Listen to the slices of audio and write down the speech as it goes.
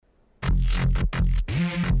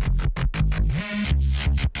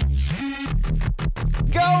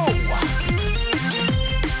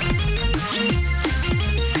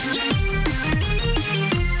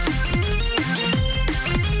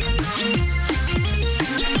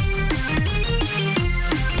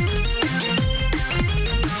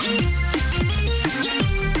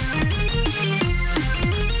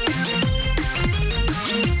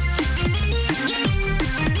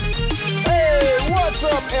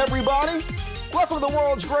everybody. Welcome to the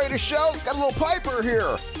world's greatest show. Got a little Piper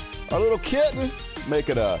here. A little kitten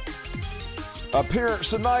making a appearance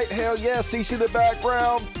tonight. Hell yeah, CC in the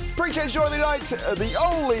background. Appreciate you joining me tonight. The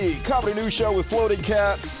only comedy news show with floating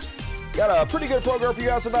cats. Got a pretty good program for you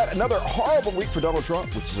guys tonight. Another horrible week for Donald Trump,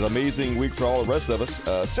 which is an amazing week for all the rest of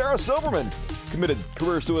us. Sarah Silverman committed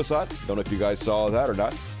career suicide. Don't know if you guys saw that or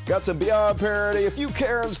not. Got some Beyond parody. A few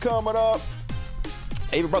Karens coming up.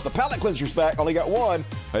 I even brought the palate cleansers back. Only got one.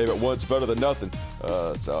 Hey, but one's better than nothing.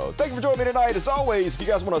 So thank you for joining me tonight. As always, if you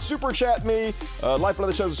guys want to super chat me, Lifeblood of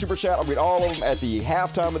the show's a super chat. I'll read all of them at the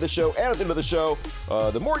halftime of the show and at the end of the show.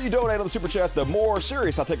 The more you donate on the super chat, the more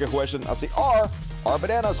serious I'll take a question. I see R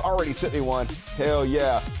Banana's already sent me one. Hell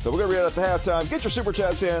yeah. So we're going to read it at the halftime. Get your super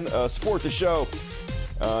chats in. Support the show.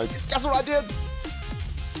 Guess what I did?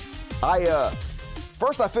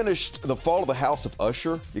 First I finished The Fall of the House of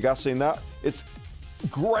Usher. You guys seen that? It's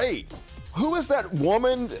great. Who is that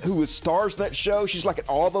woman who stars in that show? She's like in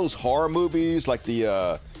all those horror movies, like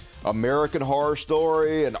the American Horror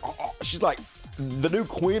Story, and she's like the new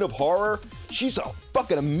queen of horror. She's a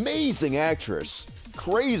fucking amazing actress.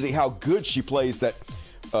 Crazy how good she plays that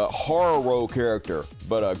horror role character.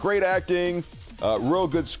 But great acting, real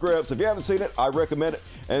good scripts. If you haven't seen it, I recommend it.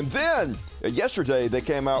 And then yesterday they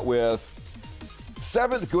came out with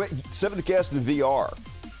Seventh Guest in VR.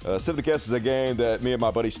 Seventh Guest is a game that me and my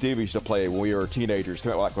buddy Stevie used to play when we were teenagers.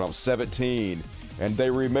 Came out like when I was 17, and they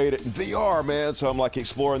remade it in VR, man. So I'm like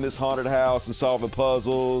exploring this haunted house and solving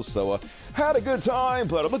puzzles. So had a good time,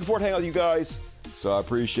 but I'm looking forward to hanging out with you guys. So I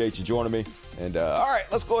appreciate you joining me. And all right,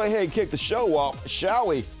 let's go ahead and kick the show off, shall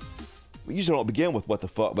we? We usually don't begin with what the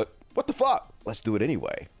fuck, but what the fuck? Let's do it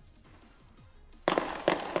anyway.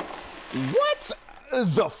 What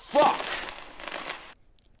the fuck?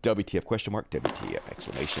 WTF question mark, WTF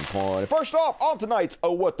exclamation point. First off, on tonight's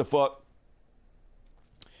Oh What the Fuck.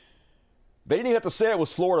 They didn't even have to say it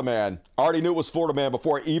was Florida Man. I already knew it was Florida Man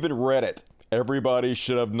before I even read it. Everybody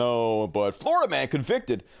should have known, but Florida Man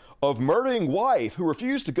convicted of murdering wife who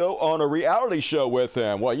refused to go on a reality show with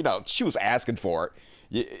him. Well, you know, she was asking for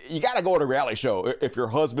it. You got to go on a reality show. If your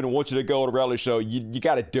husband wants you to go on a reality show, you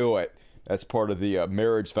got to do it. That's part of the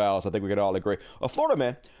marriage vows. I think we can all agree. A Florida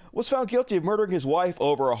man was found guilty of murdering his wife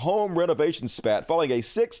over a home renovation spat following a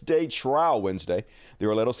 6-day trial Wednesday. The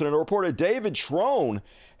Orlando Senator reported David Trone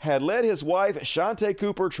had led his wife, Shante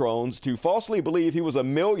Cooper Trones, to falsely believe he was a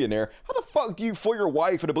millionaire. How the fuck do you fool your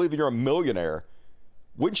wife into believing you're a millionaire?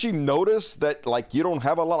 Wouldn't she notice that, like, you don't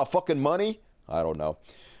have a lot of fucking money? I don't know.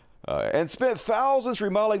 And spent thousands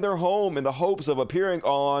remodeling their home in the hopes of appearing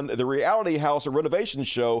on the reality house or renovation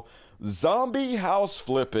show Zombie House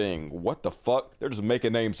Flipping. What the fuck? They're just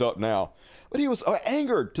making names up now. But he was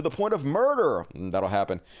angered to the point of murder. That'll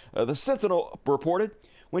happen. The Sentinel reported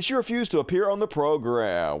when she refused to appear on the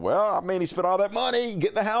program. Well, I mean, he spent all that money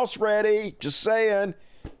getting the house ready. Just saying.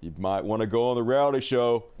 You might want to go on the reality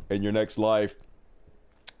show in your next life.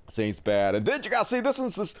 Seems bad. And then you gotta see this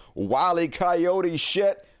one's this Wile E. Coyote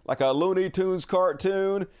shit. Like a Looney Tunes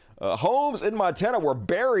cartoon. Homes in Montana were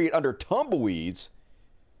buried under tumbleweeds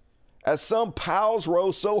as some piles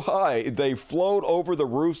rose so high they flowed over the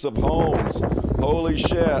roofs of homes. Holy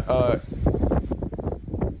shit.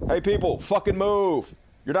 Hey people, fucking move.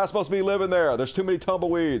 You're not supposed to be living there. There's too many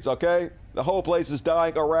tumbleweeds, okay? The whole place is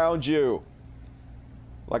dying around you.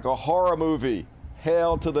 Like a horror movie.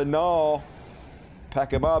 Hell to the gnaw.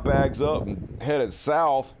 Packing my bags up and headed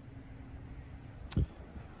south.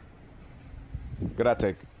 Gonna have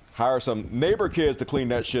to hire some neighbor kids to clean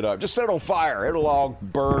that shit up. Just set it on fire. It'll all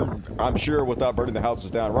burn, I'm sure, without burning the houses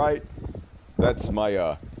down, right? That's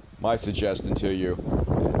my my suggestion to you.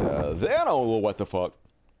 And then, oh, what the fuck?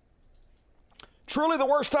 Truly the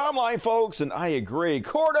worst timeline, folks, and I agree.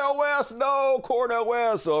 Cornel West, no, Cornel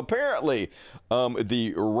West. So apparently,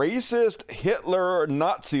 the racist Hitler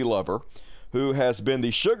Nazi lover who has been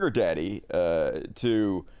the sugar daddy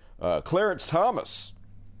to Clarence Thomas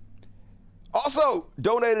also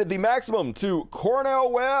donated the maximum to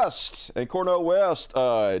Cornel West, and Cornel West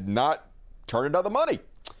not turning down the money.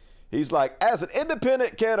 He's like, as an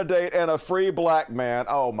independent candidate and a free black man,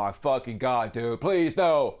 oh my fucking God, dude, please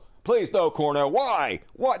no, Cornel, why?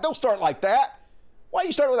 Don't start like that. Why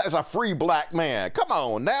you starting with that as a free black man? Come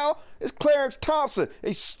on now, it's Clarence Thompson.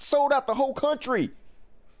 He sold out the whole country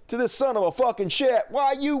to this son of a fucking shit. Why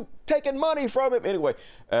are you taking money from him? Anyway,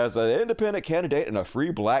 as an independent candidate and a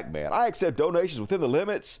free black man, I accept donations within the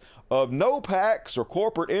limits of no PACs or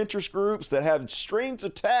corporate interest groups that have strings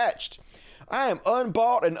attached. I am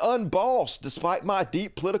unbought and unbossed despite my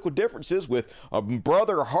deep political differences with a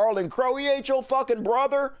brother Harlan Crow. He ain't your fucking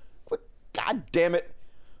brother. God damn it.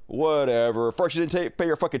 Whatever. First you didn't pay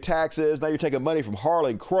your fucking taxes. Now you're taking money from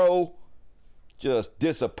Harlan Crow. Just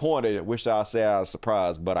disappointed. Wish I say I was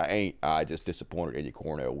surprised, but I ain't. I just disappointed in you,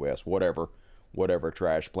 Cornel West. Whatever,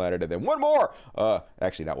 Trash Planet. And then one more.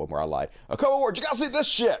 Actually, not one more. I lied. A couple more. You gotta see this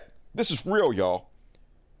shit. This is real, y'all.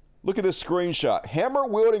 Look at this screenshot.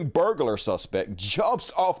 Hammer-wielding burglar suspect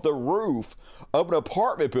jumps off the roof of an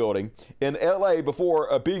apartment building in L.A.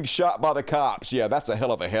 before being shot by the cops. Yeah, that's a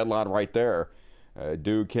hell of a headline right there.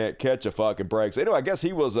 Dude can't catch a fucking break. So anyway, I guess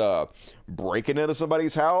he was breaking into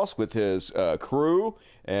somebody's house with his crew,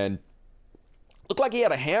 and looked like he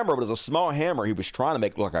had a hammer, but it was a small hammer. He was trying to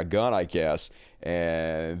make it look like a gun, I guess.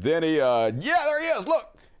 And then he, yeah, there he is.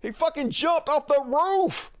 Look, he fucking jumped off the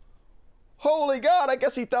roof. Holy God, I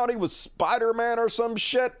guess he thought he was Spider-Man or some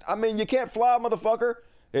shit. I mean, you can't fly, motherfucker.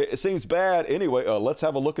 It seems bad. Anyway, let's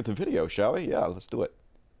have a look at the video, shall we? Yeah, let's do it.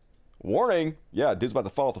 Warning. Yeah, dude's about to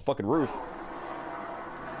fall off the fucking roof.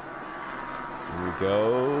 Here he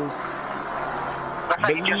goes. Looks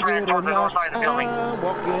like he just ran towards the north side of the building. I'm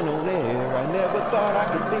walking on air. I never thought I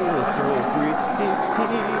could feel so free.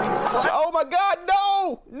 Oh my God,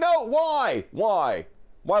 no! No, why?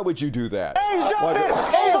 Why would you do that?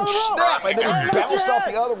 Oh, snap! And then he bounced off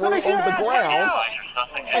the other roof onto the ground.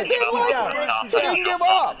 And then he didn't give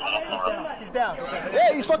up. He's down.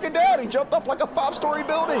 Yeah, he's fucking down. He jumped off like a 5-story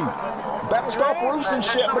building. Bounced off roofs and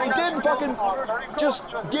shit, but he didn't fucking just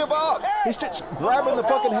give up. He's just grabbing the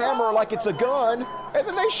fucking hammer like it's a gun, and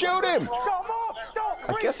then they shoot him.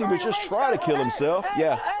 I guess he was just trying to kill himself.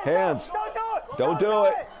 Yeah, hands. Don't do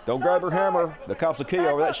it. Don't grab your hammer. The cops will kill you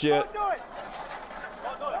over that shit.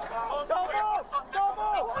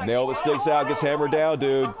 Nail that sticks out, gets hammered down,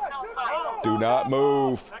 dude. Do not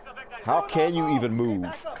move. How can you even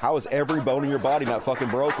move? How is every bone in your body not fucking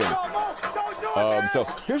broken? So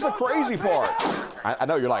here's the crazy part. I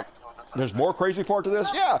know you're like, there's more crazy part to this?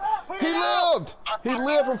 Yeah, he lived. He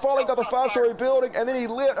lived from falling off the 5-story building, and then he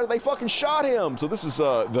lived, they fucking shot him. So this is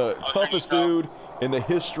the toughest dude in the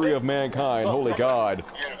history of mankind. Holy God.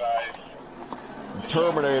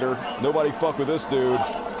 Terminator. Nobody fuck with this dude.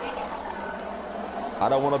 I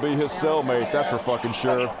don't want to be his cellmate, that's for fucking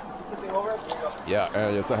sure. Yeah,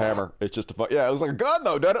 it's a hammer. It's just a yeah, it looks like a gun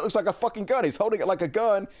though, doesn't it? It looks like a fucking gun. He's holding it like a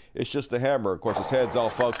gun. It's just a hammer. Of course, his head's all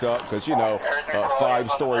fucked up because, you know,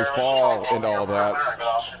 5-story fall and all that.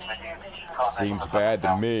 Seems bad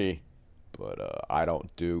to me, but I don't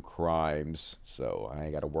do crimes, so I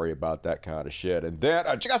ain't got to worry about that kind of shit. And then,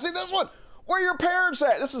 you gotta see this one. Where your parents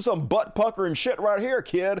at? This is some butt puckering shit right here,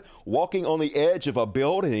 kid. Walking on the edge of a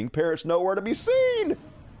building. Parents nowhere to be seen.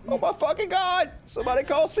 Oh my fucking God. Somebody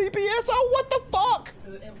call CPS. Oh, what the fuck?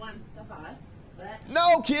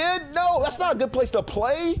 No, kid. No, that's not a good place to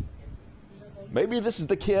play. Maybe this is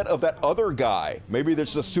the kid of that other guy. Maybe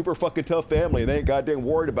there's a super fucking tough family and they ain't goddamn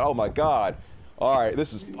worried about, oh my God. All right,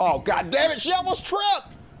 this is, oh God damn it, she almost tripped.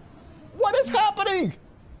 What is happening?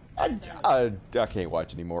 I can't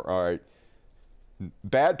watch anymore. All right.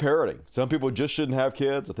 Bad parenting. Some people just shouldn't have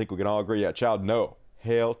kids. I think we can all agree. Yeah, child, no.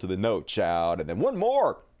 Hell to the no, child. And then one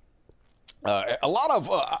more. A lot of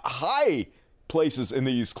high places in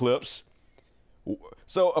these clips.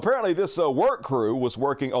 So apparently this work crew was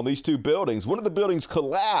working on these two buildings. One of the buildings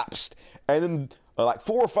collapsed. And then like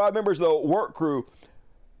 4 or 5 members of the work crew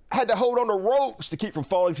had to hold on to ropes to keep from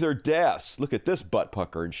falling to their deaths. Look at this butt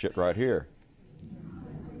pucker and shit right here.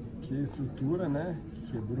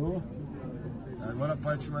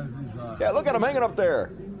 Yeah, look at them hanging up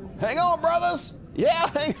there. Hang on, brothers. Yeah,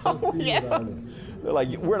 hang on. Yeah. They're like,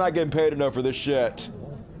 we're not getting paid enough for this shit.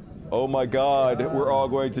 Oh my God, we're all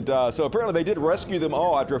going to die. So apparently they did rescue them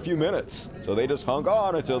all after a few minutes. So they just hung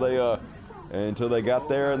on until they got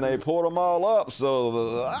there and they pulled them all up.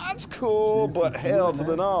 So that's cool, but hell to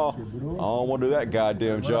the no. I don't want to do that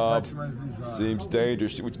goddamn job. Seems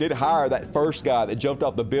dangerous. We need to hire that first guy that jumped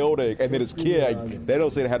off the building and then his kid. They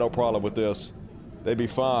don't say they had no problem with this. They'd be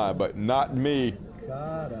fine, but not me.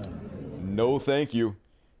 No, thank you.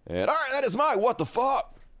 And all right, that is my what the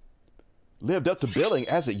fuck. Lived up to billing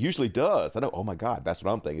as it usually does. I know, oh my God, that's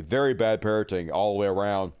what I'm thinking. Very bad parenting all the way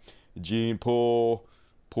around. Gene pool,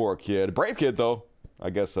 poor kid. Brave kid, though.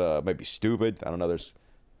 I guess maybe stupid. I don't know. There's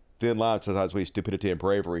thin line sometimes between stupidity and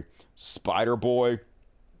bravery. Spider boy.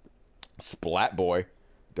 Splat boy.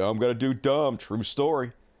 Dumb gonna do dumb. True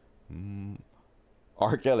story.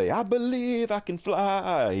 R. Kelly, I believe I can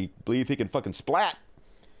fly. He believe he can fucking splat.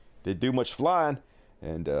 Didn't do much flying.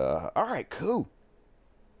 And, all right, cool.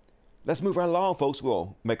 Let's move right along, folks.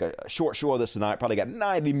 We'll make a short show of this tonight. Probably got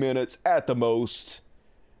 90 minutes at the most.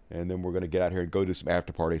 And then we're going to get out here and go do some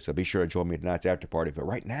after party. So be sure to join me tonight's after party. But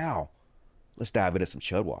right now, let's dive into some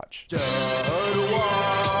Chud Watch. Chud Watch,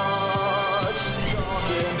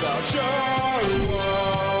 talking about Chud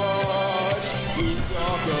Watch. We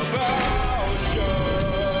talk about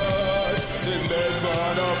Chuds and make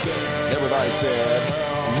fun of them. Everybody said,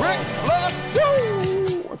 Rick, let's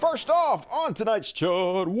go! First off, on tonight's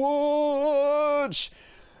Chud Watch.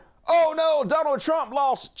 Oh no, Donald Trump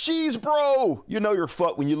lost Cheese Bro. You know you're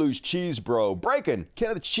fucked when you lose Cheese Bro. Breaking,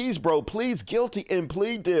 Kenneth Cheese Bro pleads guilty in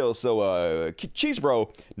plea deal. So Cheese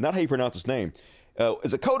Bro, not how you pronounce his name,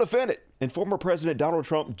 is a co-defendant in former President Donald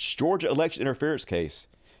Trump's Georgia election interference case.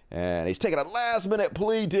 And he's taking a last-minute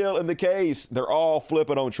plea deal in the case. They're all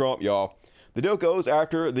flipping on Trump, y'all. The deal goes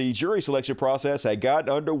after the jury selection process had gotten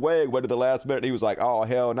underway. Went to the last minute, he was like, oh,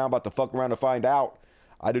 hell, now I'm about to fuck around to find out.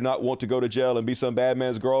 I do not want to go to jail and be some bad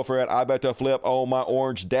man's girlfriend. I bet to flip on my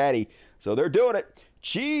orange daddy. So they're doing it.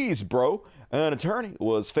 Cheese Bro, an attorney,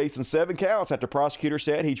 was facing 7 counts after prosecutors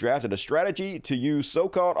said he drafted a strategy to use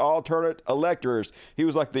so-called alternate electors. He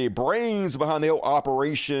was like the brains behind the whole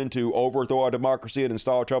operation to overthrow our democracy and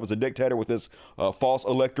install Trump as a dictator with his false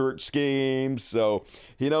electorate schemes. So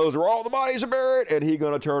he knows where all the bodies are buried, and he's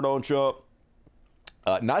going to turn on Trump.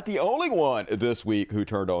 Not the only one this week who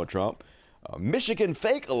turned on Trump. Michigan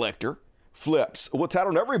fake elector flips. What's out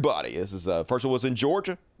on everybody? This is first one was in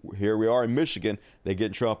Georgia. Here we are in Michigan. They're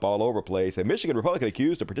getting Trump all over the place. A Michigan Republican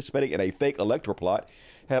accused of participating in a fake electoral plot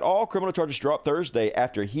had all criminal charges dropped Thursday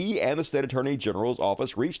after he and the state attorney general's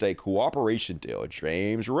office reached a cooperation deal.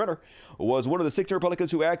 James Renner was one of the 16 Republicans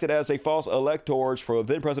who acted as a false electors for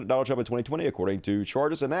then President Donald Trump in 2020, according to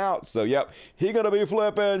charges announced. So, yep, he gonna be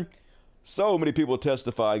flipping. So many people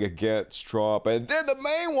testifying against Trump. And then the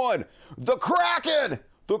main one, the Kraken.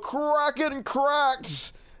 The Kraken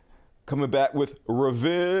cracks. Coming back with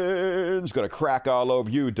revenge. Going to crack all over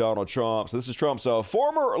you, Donald Trump. So this is Trump's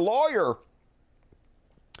former lawyer.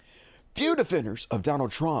 Few defenders of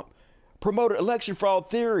Donald Trump promoted election fraud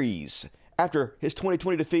theories after his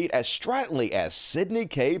 2020 defeat as stridently as Sidney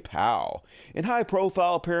K. Powell. In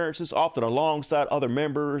high-profile appearances, often alongside other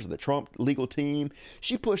members of the Trump legal team,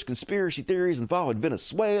 she pushed conspiracy theories involving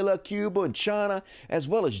Venezuela, Cuba, and China, as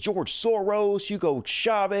well as George Soros, Hugo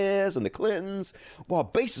Chavez, and the Clintons, while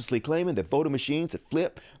baselessly claiming that voting machines had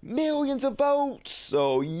flipped millions of votes.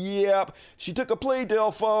 So, yep, she took a plea deal,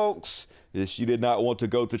 folks. She did not want to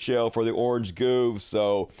go to jail for the orange goof,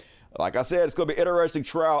 so... Like I said, it's going to be an interesting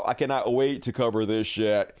trial. I cannot wait to cover this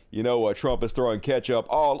shit. You know what? Trump is throwing ketchup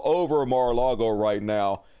all over Mar-a-Lago right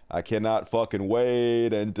now. I cannot fucking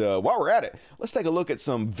wait. And while we're at it, let's take a look at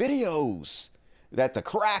some videos that the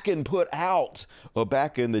Kraken put out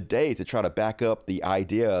back in the day to try to back up the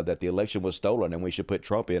idea that the election was stolen and we should put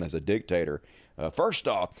Trump in as a dictator. First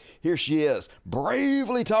off, here she is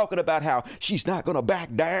bravely talking about how she's not going to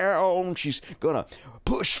back down. She's going to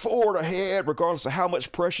push forward ahead regardless of how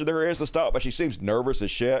much pressure there is to stop. But she seems nervous as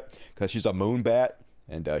shit because she's a moonbat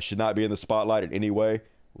and should not be in the spotlight in any way.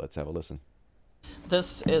 Let's have a listen.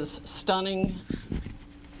 This is stunning,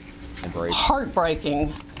 and brave.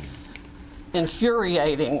 Heartbreaking,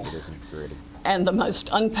 infuriating, It is infuriating, and the most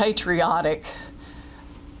unpatriotic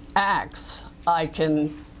acts I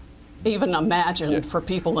can even imagine for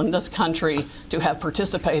people in this country to have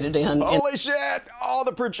participated in. Holy shit! All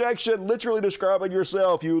the projection, literally describing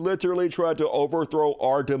yourself. You literally tried to overthrow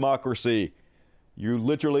our democracy. You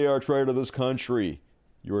literally are a traitor to this country.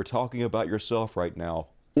 You are talking about yourself right now.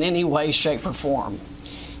 In any way, shape, or form.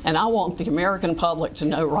 And I want the American public to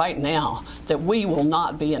know right now that we will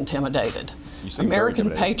not be intimidated. American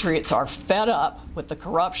patriots are fed up with the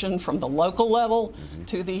corruption from the local level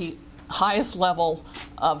to the highest level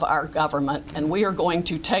of our government, and we are going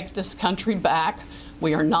to take this country back.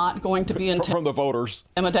 We are not going to be from the voters.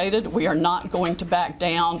 Intimidated. We are not going to back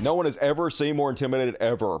down. No one has ever seemed more intimidated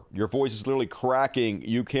ever. Your voice is literally cracking.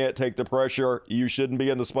 You can't take the pressure. You shouldn't be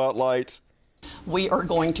in the spotlight. We are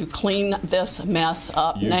going to clean this mess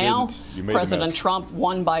up now. President Trump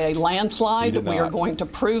won by a landslide. We are going to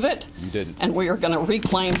prove it. You didn't. And we are going to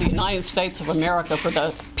reclaim the United States of America for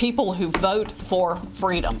the people who vote for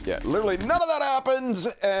freedom. Yeah, literally none of that happens,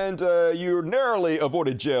 and you narrowly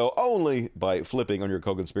avoided jail only by flipping on your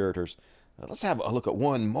co-conspirators. Let's have a look at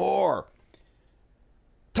one more.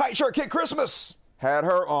 Tight Shirt Kid Christmas had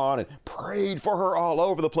her on and prayed for her all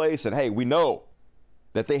over the place. And hey, we know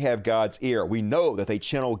that they have God's ear. We know that they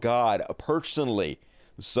channel God personally.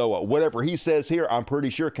 So whatever he says here, I'm pretty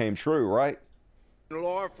sure came true, right?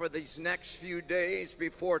 Lord, for these next few days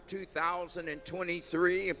before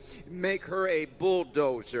 2023, make her a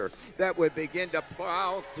bulldozer that would begin to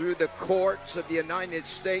plow through the courts of the United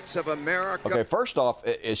States of America. Okay, first off,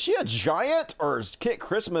 is she a giant or is Kit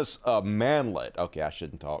Christmas a manlet? Okay, I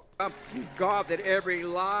shouldn't talk. God, that every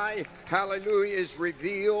lie, hallelujah, is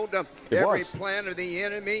revealed. Every plan of the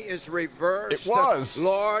enemy is reversed. It was.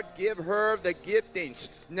 Lord, give her the giftings.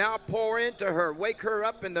 Now pour into her. Wake her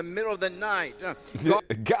up in the middle of the night.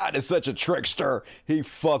 God is such a trickster. He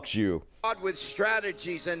fucks you. God, with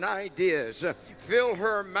strategies and ideas. Fill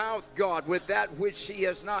her mouth, God, with that which she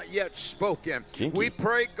has not yet spoken. Kinky. We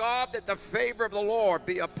pray, God, that the favor of the Lord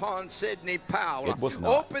be upon Sidney Powell. It was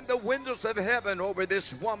not. Open the windows of heaven over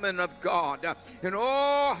this woman of God. And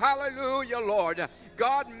oh, hallelujah, Lord.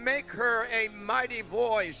 God, make her a mighty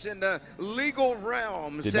voice in the legal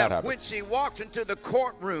realms. Did not happen. When she walks into the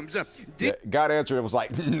courtrooms. Yeah, God answered and was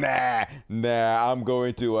like, nah, I'm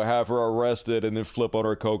going to have her arrested and then flip on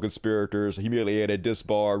her co-conspirators, humiliated,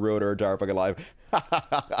 disbarred, ruin her entire fucking life.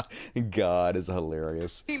 God is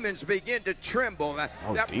hilarious. Demons begin to tremble. That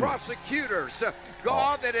demons. Prosecutors,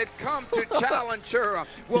 God, that had come to challenge her.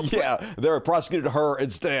 Will they're prosecuted her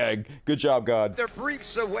instead. Good job, God. their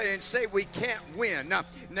briefs away and say we can't win.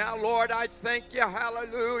 Now, Lord, I thank you,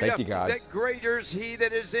 hallelujah, Thank you, God. that greater is he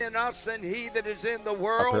that is in us than he that is in the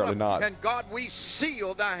world. Apparently not. And God, we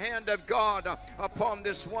seal the hand of God upon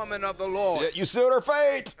this woman of the Lord. Yeah, you sealed her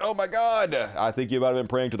fate. Oh, my God. I think you might have been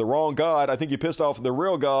praying to the wrong God. I think you pissed off the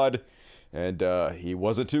real God, and he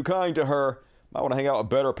wasn't too kind to her. Might want to hang out with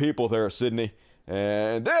better people there, Sydney.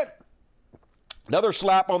 And then another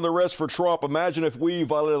slap on the wrist for Trump. Imagine if we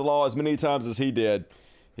violated the law as many times as he did.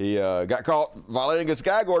 He got caught violating his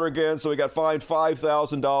gag order again, so he got fined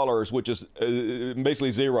 $5,000, which is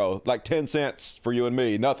basically zero, like 10 cents for you and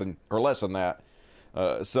me, nothing, or less than that.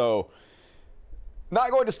 So, not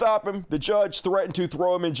going to stop him. The judge threatened to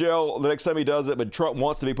throw him in jail the next time he does it, but Trump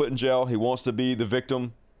wants to be put in jail. He wants to be the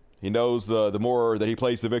victim. He knows the more that he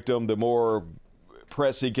plays the victim, the more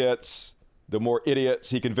press he gets, the more idiots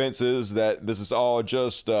he convinces that this is all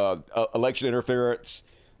just election interference.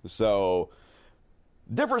 So,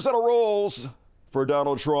 different set of rules for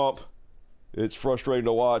Donald Trump. It's frustrating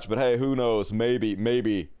to watch, but hey, who knows?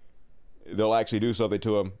 Maybe they'll actually do something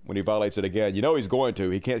to him when he violates it again. You know he's going to.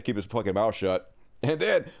 He can't keep his fucking mouth shut. And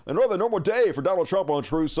then another normal day for Donald Trump on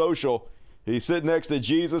Truth Social. He's sitting next to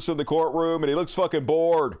Jesus in the courtroom, and he looks fucking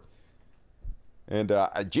bored. And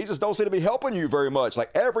Jesus don't seem to be helping you very much.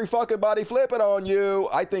 Like every fucking body flipping on you.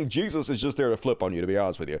 I think Jesus is just there to flip on you, to be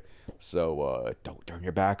honest with you. So don't turn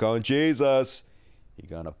your back on Jesus. He's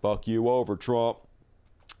gonna fuck you over, Trump.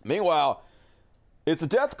 Meanwhile, it's a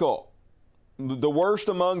death cult. The worst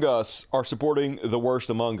among us are supporting the worst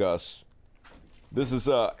among us. This is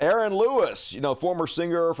Aaron Lewis, former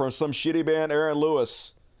singer from some shitty band, Aaron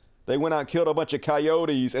Lewis. They went out and killed a bunch of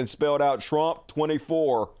coyotes and spelled out Trump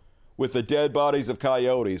 24 with the dead bodies of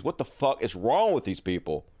coyotes. What the fuck is wrong with these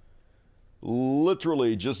people?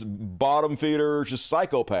 Literally just bottom feeders, just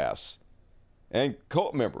psychopaths. And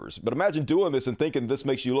cult members. But imagine doing this and thinking this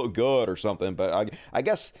makes you look good or something. But I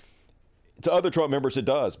guess to other Trump members it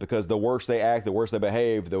does, because the worse they act, the worse they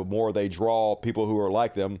behave, the more they draw people who are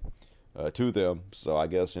like them to them. So I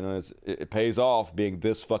guess, it pays off being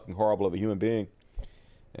this fucking horrible of a human being.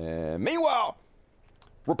 And meanwhile,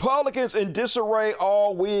 Republicans in disarray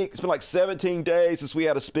all week. It's been like 17 days since we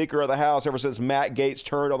had a Speaker of the House, ever since Matt Gaetz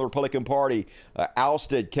turned on the Republican Party,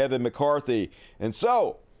 ousted Kevin McCarthy. And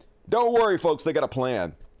so, don't worry, folks, they got a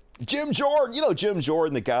plan. Jim Jordan, Jim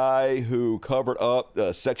Jordan, the guy who covered up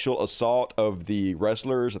the sexual assault of the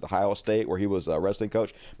wrestlers at the Ohio State where he was a wrestling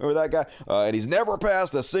coach. Remember that guy? And he's never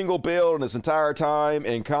passed a single bill in his entire time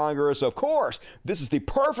in Congress. Of course, this is the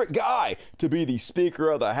perfect guy to be the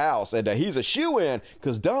Speaker of the House. And he's a shoo-in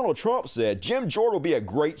because Donald Trump said Jim Jordan will be a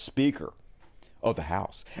great Speaker of the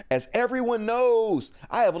House. As everyone knows,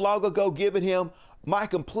 I have long ago given him my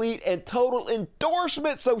complete and total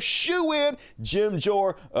endorsement. So shoo in Jim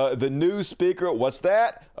Jordan, the new speaker. What's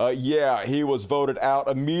that? Yeah, he was voted out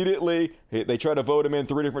immediately. They tried to vote him in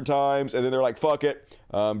 3 different times, and then they're like, fuck it.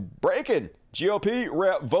 Breaking. GOP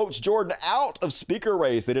rep votes Jordan out of speaker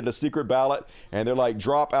race. They did a secret ballot, and they're like,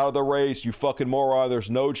 drop out of the race, you fucking moron.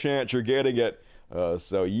 There's no chance you're getting it.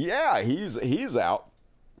 So yeah, he's out.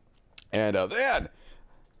 And then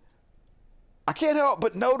I can't help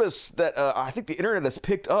but notice that I think the internet has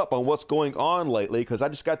picked up on what's going on lately, because I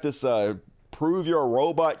just got this prove you're a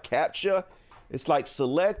robot CAPTCHA It's like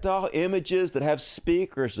select all images that have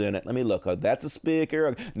speakers in it. Let me look. Oh, that's a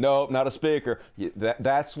speaker. Nope, not a speaker.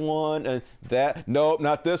 That's one. Nope,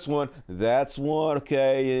 not this one. That's one.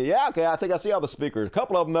 Okay. Yeah, okay. I think I see all the speakers. A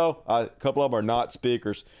couple of them, though. A couple of them are not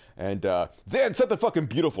speakers. And then something fucking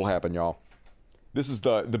beautiful happened, y'all. This is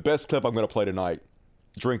the best clip I'm going to play tonight.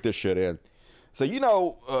 Drink this shit in. So, you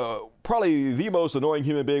know, probably the most annoying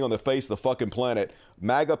human being on the face of the fucking planet,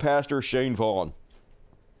 MAGA pastor Shane Vaughn.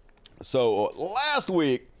 So last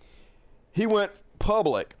week, he went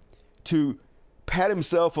public to pat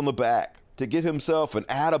himself on the back, to give himself an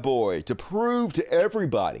attaboy, to prove to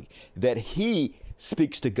everybody that he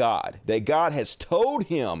speaks to God, that God has told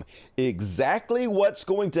him exactly what's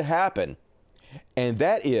going to happen. And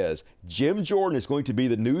that is, Jim Jordan is going to be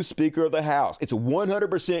the new Speaker of the House. It's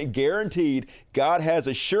 100% guaranteed. God has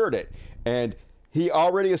assured it. And he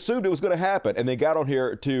already assumed it was going to happen. And they got on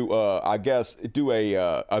here to, I guess, do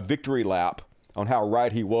a victory lap on how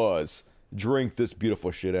right he was. Drink this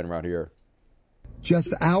beautiful shit in right here.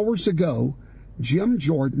 Just hours ago, Jim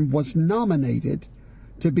Jordan was nominated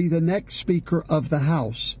to be the next Speaker of the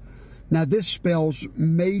House. Now, this spells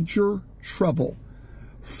major trouble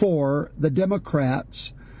for the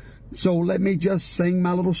Democrats. So let me just sing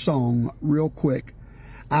my little song real quick.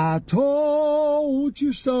 I told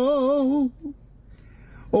you so.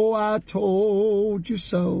 Oh, I told you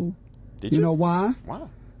so. Did you? You know why? Why?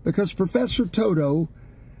 Because Professor Toto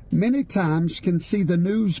many times can see the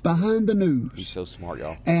news behind the news. He's so smart,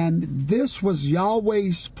 y'all. And this was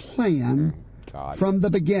Yahweh's plan from the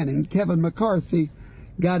beginning. Kevin McCarthy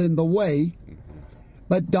got in the way,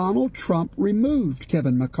 but Donald Trump removed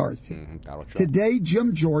Kevin McCarthy. Today,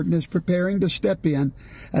 Jim Jordan is preparing to step in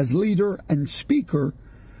as leader and Speaker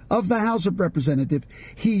of the House of Representatives.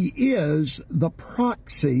 He is the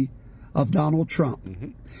proxy of Donald Trump.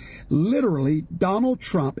 Literally, Donald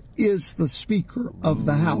Trump is the Speaker of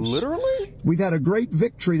the House. Literally? We've had a great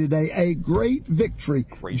victory today, a great victory.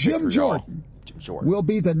 Jim Jordan will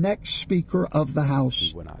be the next Speaker of the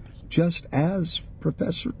House, just as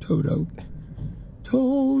Professor Toto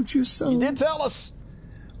told you so. He did tell us.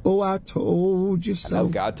 Oh, I told you so. I know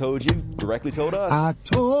God told you, directly told us. I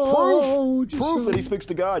told you so. Proof that he speaks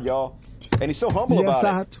to God, y'all. And he's so humble yes,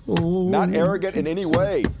 about it. I told Not arrogant in any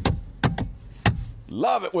way.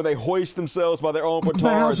 Love it when they hoist themselves by their own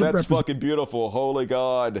petard. That's fucking beautiful. Holy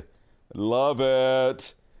God. Love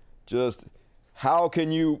it. Just, how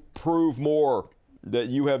can you prove more that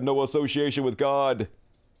you have no association with God?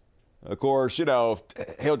 Of course, you know,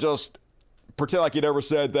 he'll just pretend like he never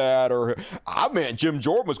said that, or I meant Jim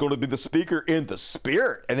Jordan was going to be the Speaker in the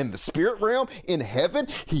spirit, and in the spirit realm, in heaven,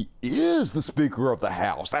 he is the Speaker of the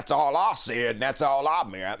House. That's all I said, and that's all I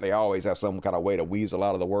meant. They always have some kind of way to weasel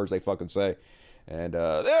out of the words they fucking say. And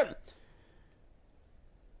then,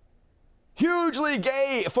 hugely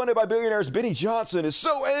gay, funded by billionaires, Benny Johnson is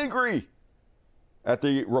so angry at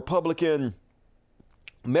the Republican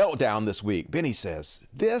meltdown this week. Benny says,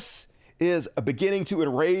 "This is beginning to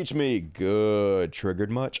enrage me." Good.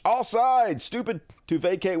 Triggered much? All sides. Stupid to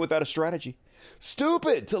vacate without a strategy.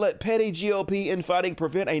 Stupid to let petty GOP infighting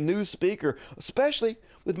prevent a new speaker, especially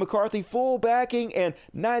with McCarthy full backing and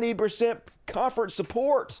 90% conference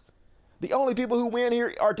support. The only people who win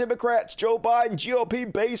here are Democrats. Joe Biden, GOP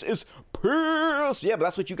base is pissed. Yeah, but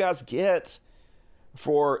that's what you guys get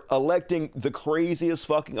for electing the craziest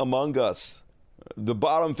fucking among us. The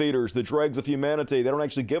bottom feeders, the dregs of humanity. They don't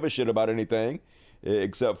actually give a shit about anything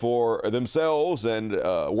except for themselves and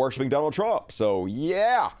worshiping Donald Trump. So,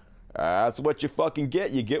 yeah, that's what you fucking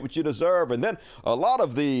get. You get what you deserve. And then a lot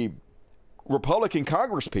of the Republican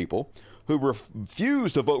Congress people who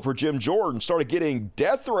refused to vote for Jim Jordan started getting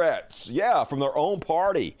death threats, from their own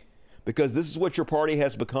party. Because this is what your party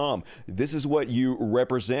has become. This is what you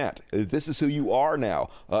represent. This is who you are now.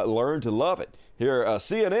 Learn to love it. Here,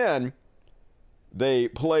 CNN, they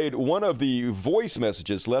played one of the voice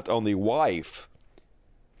messages left on the wife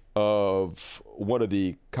of one of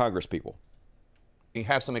the Congress people. We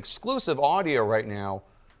have some exclusive audio right now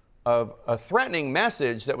of a threatening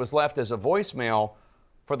message that was left as a voicemail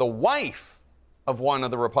for the wife of one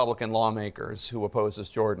of the Republican lawmakers who opposes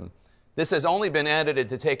Jordan. This has only been edited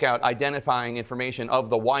to take out identifying information of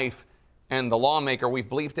the wife and the lawmaker. We've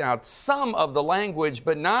bleeped out some of the language,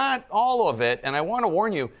 but not all of it. And I want to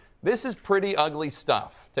warn you, this is pretty ugly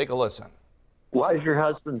stuff. Take a listen. Why is your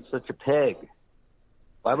husband such a pig?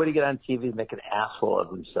 Why would he get on TV and make an asshole of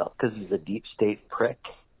himself? Because he's a deep state prick?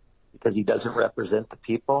 Because he doesn't represent the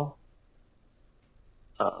people?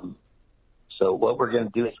 So what we're going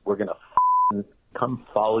to do is we're going to come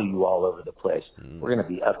follow you all over the place. We're going to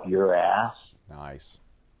be up your ass. Nice.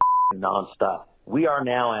 Nonstop. We are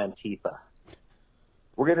now Antifa.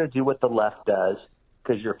 we're going to do what the left does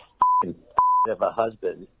because your of a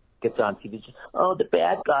husband gets on TV. Oh, the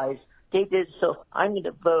bad guys, they did so. I'm going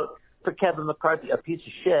to vote for Kevin McCarthy, a piece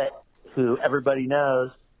of shit who everybody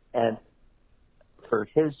knows. And for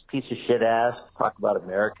his piece of shit ass to talk about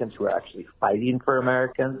Americans who are actually fighting for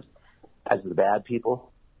Americans as the bad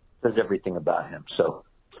people, says everything about him. So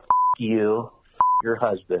you, your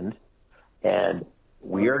husband, and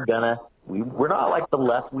we're not like the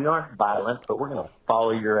left. We aren't violent, but we're going to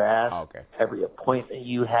follow your ass. Okay. Every appointment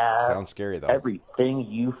you have. Sounds scary, though. Everything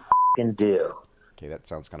you do. Okay, that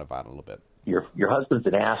sounds kind of violent a little bit. Your husband's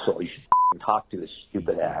an asshole. You should talk to his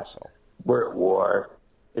stupid asshole. We're at war.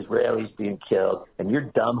 Israelis being killed. And your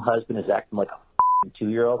dumb husband is acting like a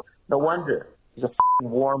 2-year-old. No wonder. He's a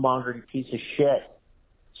warmonger, you piece of shit.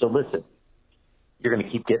 So listen, you're going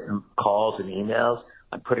to keep getting calls and emails.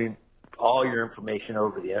 I'm putting all your information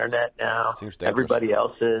over the internet now. Everybody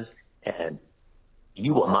else is. And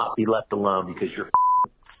you will not be left alone because your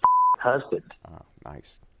husband. Oh,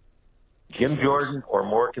 nice. Jim Jordan or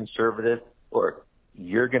more conservative, or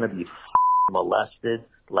you're going to be molested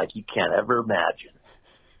like you can't ever imagine.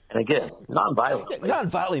 And again, non-violently.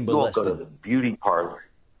 Non-violently molested. You won't go to the beauty parlor.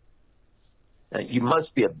 Now, you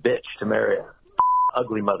must be a bitch to marry a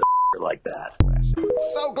ugly mother like that. Classy.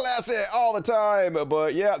 So classy all the time.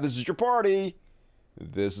 But yeah, this is your party.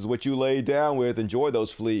 This is what you laid down with. Enjoy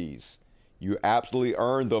those fleas. You absolutely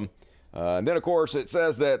earned them. And then, of course, it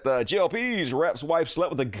says that GLP's rep's wife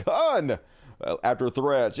slept with a gun after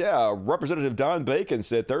threats. Yeah, Representative Don Bacon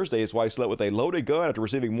said Thursday his wife slept with a loaded gun after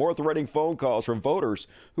receiving more threatening phone calls from voters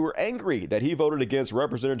who were angry that he voted against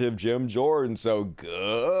Representative Jim Jordan. So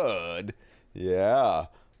good. Yeah,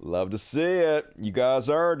 love to see it. You guys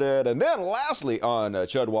earned it. And then lastly on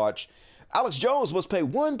Chud Watch, Alex Jones must pay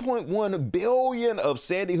 $1.1 billion of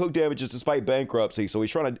Sandy Hook damages despite bankruptcy. So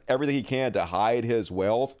he's trying to everything he can to hide his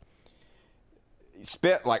wealth. He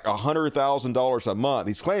spent like $100,000 a month.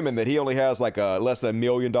 He's claiming that he only has like less than $1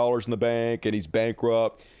 million in the bank and he's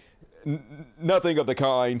bankrupt. Nothing of the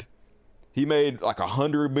kind. He made like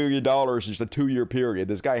 $100 million in just a 2-year period.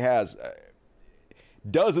 This guy has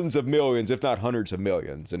dozens of millions, if not hundreds of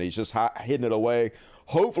millions, and he's just hidden it away.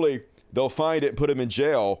 Hopefully, they'll find it, put him in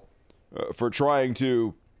jail for trying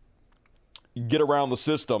to get around the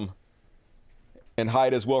system and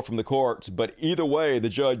hide his wealth from the courts. But either way, the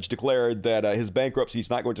judge declared that his bankruptcy is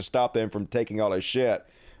not going to stop them from taking all his shit.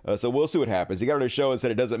 So we'll see what happens. He got on his show and said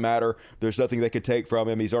it doesn't matter. There's nothing they could take from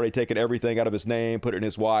him. He's already taken everything out of his name, put it in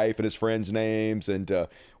his wife and his friends' names, and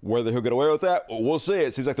whether he'll get away with that, we'll see.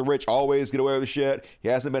 It seems like the rich always get away with shit. He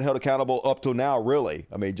hasn't been held accountable up till now, really.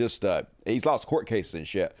 I mean, just he's lost court cases and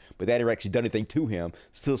shit, but they haven't actually done anything to him.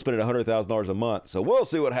 Still spending $100,000 a month. So we'll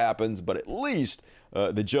see what happens, but at least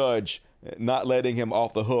the judge not letting him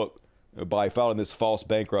off the hook by filing this false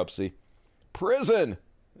bankruptcy. Prison!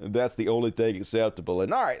 That's the only thing acceptable.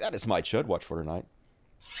 And all right, that is my Chud Watch for tonight.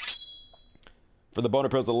 For the boner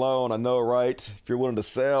pills alone, I know, right? If you're willing to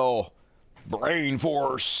sell brain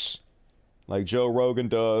force like Joe Rogan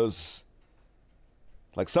does,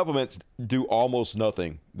 like supplements do almost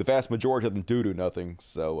nothing. The vast majority of them do nothing.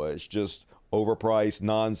 So it's just overpriced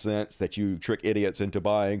nonsense that you trick idiots into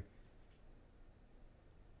buying.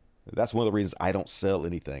 That's one of the reasons I don't sell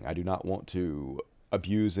anything. I do not want to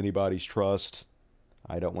abuse anybody's trust.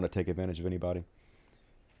 I don't want to take advantage of anybody.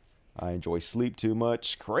 I enjoy sleep too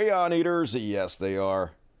much. Crayon eaters, yes, they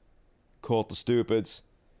are. Cult of stupids.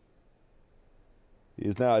 He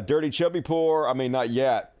is now a dirty, chubby poor. I mean, not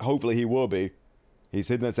yet. Hopefully he will be. He's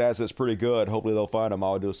hidden his assets pretty good. Hopefully they'll find him.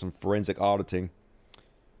 I'll do some forensic auditing.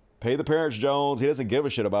 Pay the parents, Jones. He doesn't give a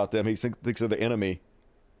shit about them. He thinks they're the enemy.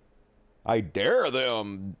 I dare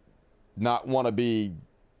them not want to be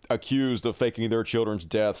accused of faking their children's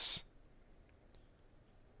deaths.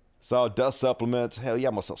 Sawdust supplements. Hell yeah,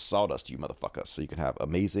 I'm going to sell sawdust to you motherfuckers so you can have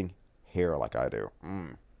amazing hair like I do.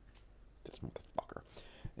 This motherfucker.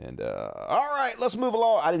 And, all right, let's move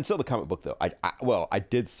along. I didn't sell the comic book, though. I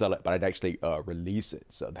did sell it, but I didn't actually release it,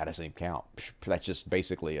 so that doesn't even count. That's just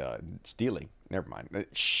basically stealing. Never mind.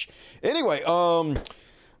 Shh. Anyway, move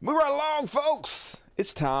right along, folks.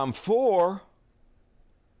 It's time for...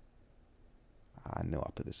 I know I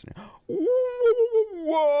put this in here.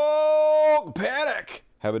 Woke Panic.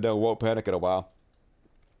 Haven't done Woke Panic in a while.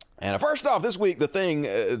 And first off, this week, the thing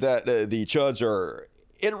that the Chuds are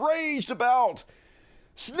enraged about...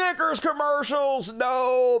 Snickers commercials.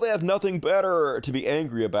 No, they have nothing better to be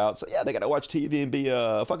angry about. So yeah, they got to watch TV and be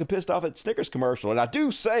fucking pissed off at Snickers commercial. And I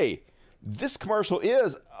do say this commercial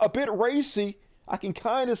is a bit racy. I can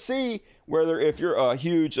kind of see whether if you're a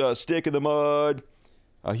huge stick in the mud,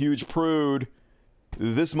 a huge prude,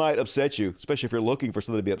 this might upset you, especially if you're looking for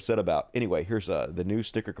something to be upset about. Anyway, here's the new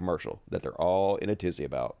Snicker commercial that they're all in a tizzy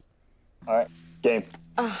about. All right, game.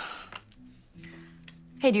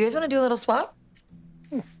 Hey, do you guys want to do a little swap?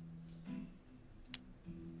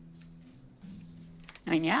 I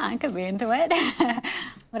mean, yeah, I could be into it.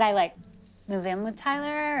 Would I, like, move in with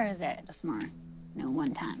Tyler, or is it just more,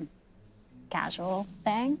 one-time casual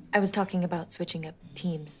thing? I was talking about switching up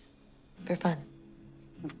teams for fun.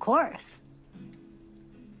 Of course.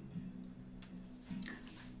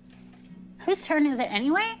 Whose turn is it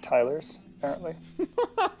anyway? Tyler's, apparently.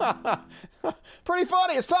 Pretty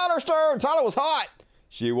funny. It's Tyler's turn. Tyler was hot.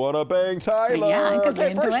 She wanna bang Tyler. Yeah, I could be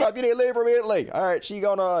into first it. up, you need to leave her immediately. All right, she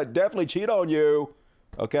gonna definitely cheat on you.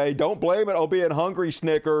 Okay, don't blame it on being hungry,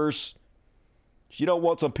 Snickers. She don't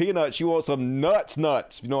want some peanuts. She wants some nuts.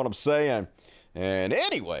 You know what I'm saying? And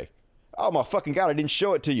anyway, oh my fucking God, I didn't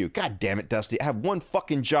show it to you. God damn it, Dusty. I have one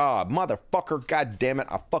fucking job. Motherfucker, God damn it.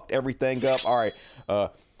 I fucked everything up. All right,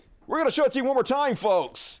 we're gonna show it to you one more time,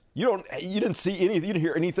 folks. You didn't see anything, you didn't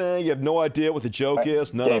hear anything. You have no idea what the joke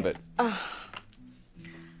is. None of it.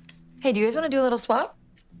 Hey, do you guys want to do a little swap?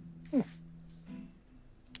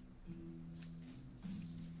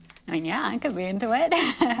 I mean, yeah, I could be into it.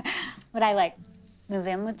 Would I, like, move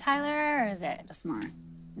in with Tyler, or is it just more,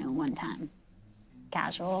 one-time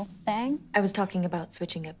casual thing? I was talking about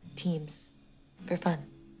switching up teams for fun.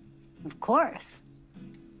 Of course.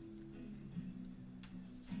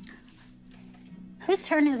 Whose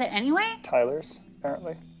turn is it anyway? Tyler's,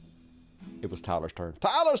 apparently. It was Tyler's turn.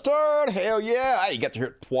 Tyler's turn! Hell yeah! You got to hear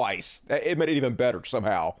it twice. It made it even better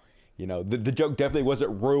somehow. The joke definitely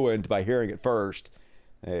wasn't ruined by hearing it first.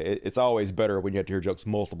 It's always better when you have to hear jokes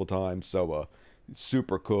multiple times, so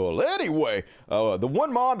super cool. Anyway, the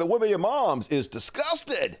one mom that 1 Million Moms is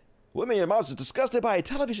disgusted. 1 Million Moms is disgusted by a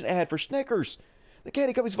television ad for Snickers. The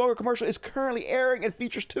candy company's vulgar commercial is currently airing and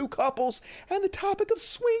features 2 couples and the topic of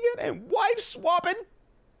swinging and wife swapping.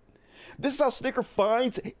 This is how Snicker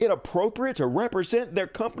finds it appropriate to represent their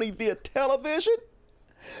company via television.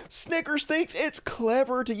 Snickers thinks it's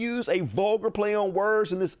clever to use a vulgar play on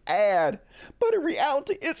words in this ad, but in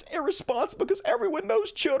reality, it's irresponsible because everyone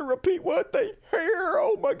knows children repeat what they hear.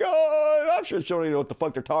 Oh my God, I'm sure children don't know what the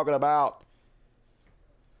fuck they're talking about.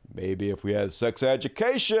 Maybe if we had sex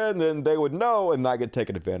education, then they would know and not get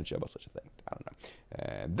taken advantage of such a thing. I don't know.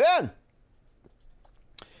 And then,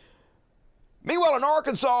 meanwhile, in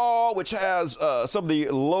Arkansas, which has some of the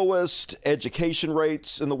lowest education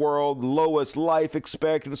rates in the world, lowest life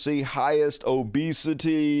expectancy, highest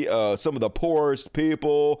obesity, some of the poorest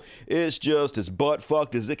people, it's just as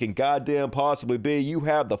butt-fucked as it can goddamn possibly be. You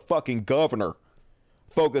have the fucking governor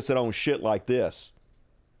focusing on shit like this.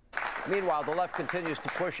 Meanwhile, the left continues to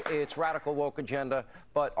push its radical woke agenda,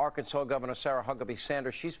 but Arkansas Governor Sarah Huckabee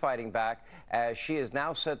Sanders, she's fighting back as she is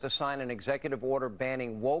now set to sign an executive order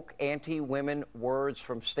banning woke anti-women words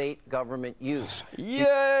from state government use.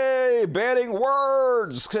 Yay! Banning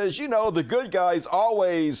words! Because, the good guys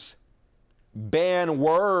always ban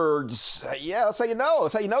words. Yeah, that's how you know.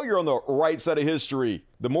 That's how you know you're on the right side of history.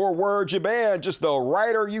 The more words you ban, just the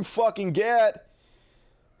righter you fucking get.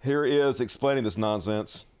 Here he is explaining this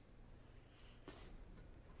nonsense.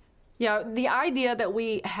 Yeah, the idea that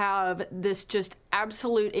we have this just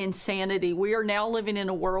absolute insanity. We are now living in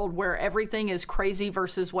a world where everything is crazy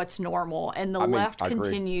versus what's normal. And the left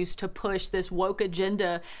continues to push this woke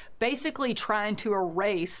agenda, basically trying to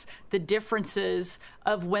erase the differences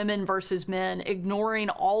of women versus men, ignoring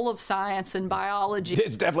all of science and biology.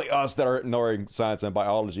 It's definitely us that are ignoring science and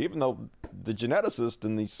biology, even though the geneticists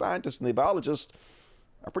and the scientists and the biologists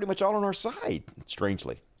are pretty much all on our side,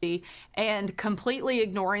 strangely. And completely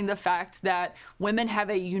ignoring the fact that women have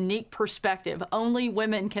a unique perspective. Only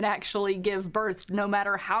women can actually give birth, no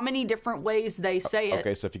matter how many different ways they say it.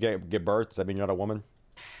 Okay, so if you can't give birth, does that mean you're not a woman?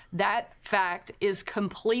 That fact is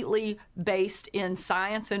completely based in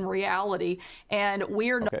science and reality, and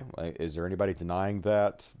we're okay. Is there anybody denying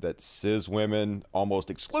that cis women almost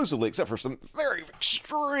exclusively, except for some very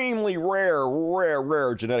extremely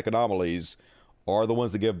rare genetic anomalies, are the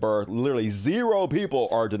ones that give birth? Literally 0 people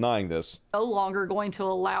are denying this. No longer going to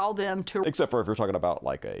allow them to, except for if you're talking about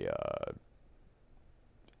like a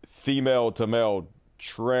female to male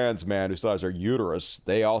trans man who still has their uterus.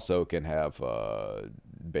 They also can have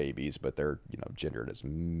babies, but they're gendered as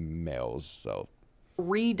males. So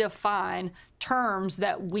redefine terms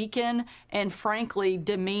that weaken and frankly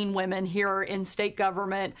demean women here in state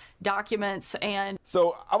government documents. And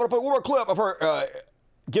so I'm gonna put one more clip of her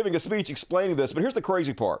giving a speech explaining this, but here's the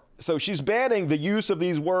crazy part. So she's banning the use of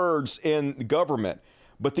these words in government,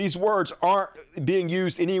 but these words aren't being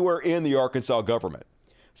used anywhere in the Arkansas government.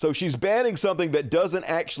 So she's banning something that doesn't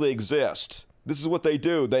actually exist. This is what they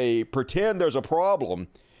do. They pretend there's a problem,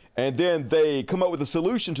 and then they come up with a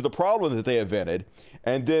solution to the problem that they invented,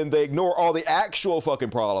 and then they ignore all the actual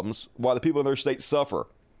fucking problems while the people in their state suffer.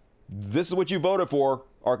 This is what you voted for,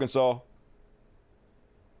 Arkansas.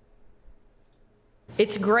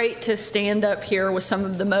 It's great to stand up here with some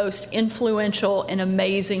of the most influential and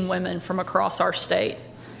amazing women from across our state.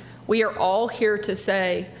 We are all here to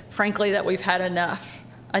say, frankly, that we've had enough.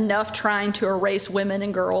 Enough trying to erase women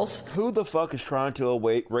and girls. Who the fuck is trying to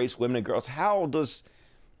erase women and girls? How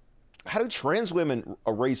do trans women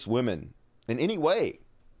erase women in any way?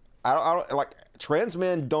 I don't like trans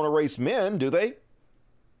men don't erase men, do they?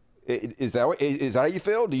 Is that how you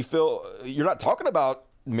feel? Do you feel you're not talking about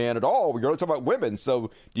men at all? You're only talking about women.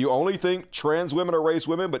 So do you only think trans women erase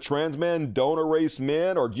women, but trans men don't erase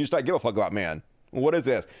men, or do you just not give a fuck about men? What is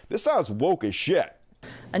this? This sounds woke as shit.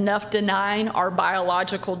 Enough denying our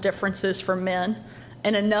biological differences from men,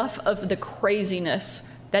 and enough of the craziness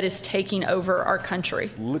that is taking over our country.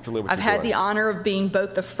 Literally what I've had the honor of being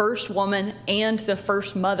both the first woman and the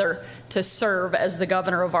first mother to serve as the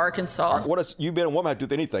governor of Arkansas. You've been a woman, have to do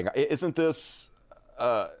with anything. Isn't this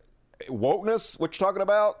wokeness, what you're talking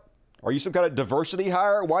about? Are you some kind of diversity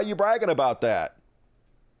hire? Why are you bragging about that?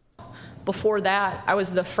 Before that, I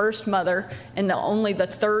was the first mother and only the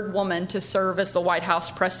third woman to serve as the White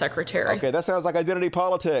House press secretary. Okay, that sounds like identity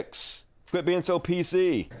politics. Quit being so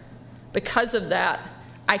PC. Because of that,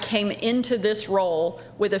 I came into this role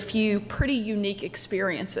with a few pretty unique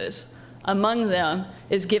experiences. Among them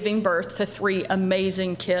is giving birth to 3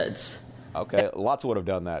 amazing kids. Okay, lots would have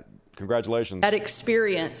done that. Congratulations. That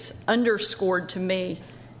experience underscored to me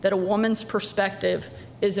that a woman's perspective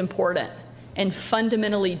is important and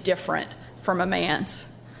fundamentally different from a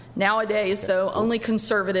man's. Nowadays, though, only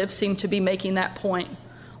conservatives seem to be making that point.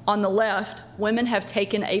 On the left, women have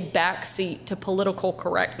taken a back seat to political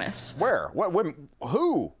correctness. Where? What women?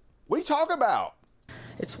 Who? What are you talking about?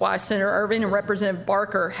 It's why Senator Irving and Representative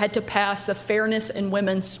Barker had to pass the Fairness in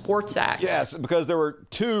Women's Sports Act. Yes, because there were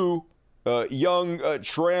 2 young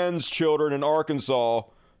trans children in Arkansas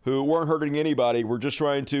who weren't hurting anybody, were just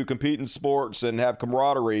trying to compete in sports and have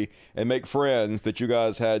camaraderie and make friends that you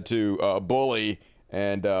guys had to bully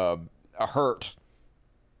and hurt.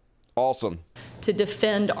 Awesome. To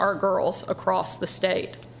defend our girls across the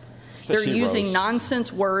state. They're using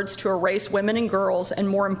nonsense words to erase women and girls, and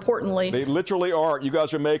more importantly... They literally aren't. You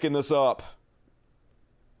guys are making this up.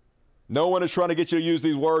 No one is trying to get you to use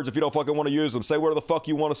these words if you don't fucking want to use them. Say whatever the fuck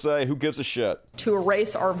you want to say. Who gives a shit? To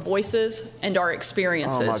erase our voices and our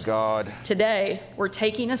experiences. Oh, my God. Today, we're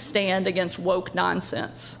taking a stand against woke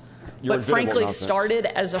nonsense. But frankly, started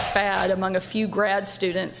as a fad among a few grad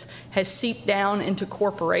students, has seeped down into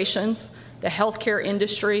corporations, the healthcare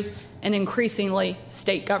industry, and increasingly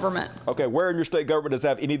state government. Okay, where in your state government does it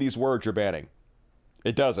have any of these words you're banning?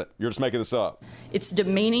 It doesn't. You're just making this up. It's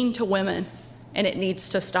demeaning to women, and it needs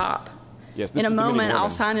to stop. Yes, in a moment, I'll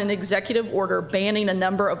sign an executive order banning a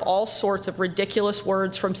number of all sorts of ridiculous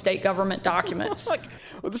words from state government documents.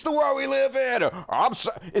 This is the world we live in.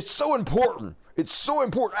 It's so important. It's so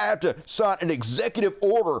important. I have to sign an executive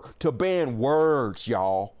order to ban words,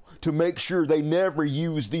 y'all, to make sure they never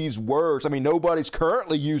use these words. I mean, nobody's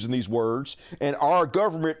currently using these words, and our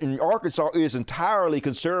government in Arkansas is entirely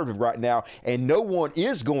conservative right now, and no one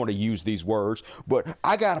is going to use these words, but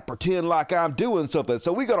I got to pretend like I'm doing something,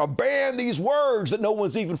 so we got to ban these words that no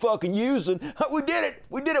one's even fucking using. We did it.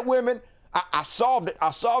 We did it, women. I solved it.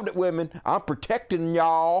 I solved it, women. I'm protecting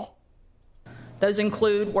y'all. Those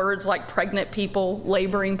include words like pregnant people,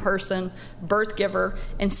 laboring person, birth giver,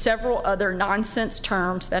 and several other nonsense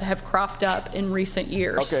terms that have cropped up in recent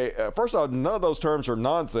years. Okay, first off, none of those terms are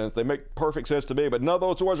nonsense. They make perfect sense to me, but none of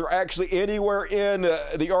those words are actually anywhere in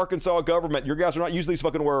the Arkansas government. You guys are not using these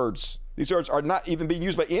fucking words. These words are not even being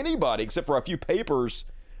used by anybody except for a few papers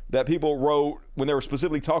that people wrote when they were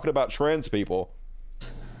specifically talking about trans people.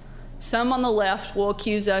 Some on the left will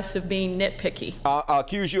accuse us of being nitpicky. I'll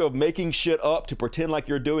accuse you of making shit up to pretend like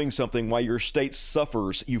you're doing something while your state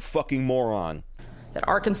suffers, you fucking moron. That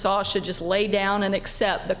Arkansas should just lay down and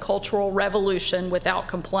accept the cultural revolution without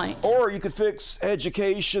complaint. Or you could fix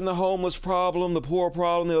education, the homeless problem, the poor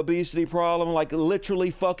problem, the obesity problem, like literally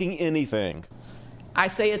fucking anything. I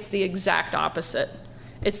say it's the exact opposite.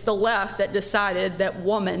 It's the left that decided that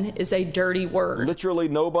woman is a dirty word. Literally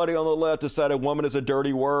nobody on the left decided woman is a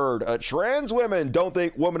dirty word. Trans women don't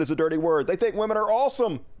think woman is a dirty word. They think women are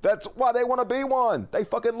awesome. That's why they want to be one. They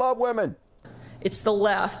fucking love women. It's the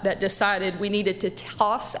left that decided we needed to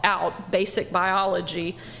toss out basic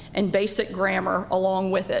biology and basic grammar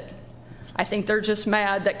along with it. I think they're just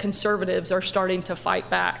mad that conservatives are starting to fight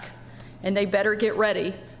back. And they better get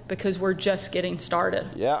ready because we're just getting started.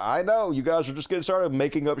 Yeah, I know. You guys are just getting started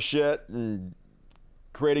making up shit and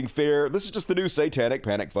creating fear. This is just the new satanic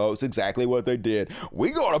panic, folks. Exactly what they did.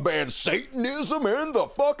 We gotta ban Satanism in the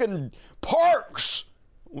fucking parks.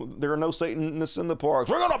 Well, there are no Satanists in the parks.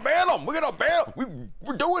 We're gonna ban them. We're gonna ban them.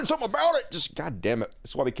 We're doing something about it. Just, God damn it.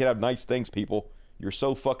 That's why we can't have nice things, people. You're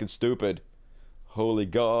so fucking stupid. Holy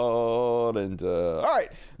God. And, all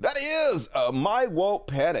right. That is My Woke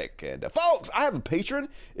Panic. And, folks, I have a Patreon.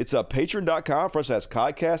 It's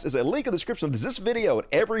patreon.com/Codcast. There's a link in the description. This video and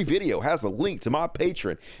every video has a link to my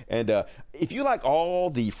Patreon. And if you like all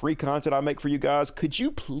the free content I make for you guys, could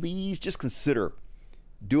you please just consider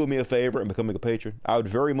doing me a favor and becoming a patron? I would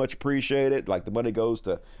very much appreciate it. Like, the money goes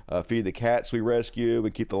to feed the cats we rescue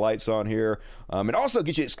and keep the lights on here. And also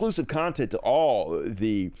get you exclusive content to all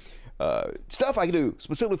the stuff I can do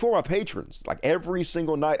specifically for my patrons. Like every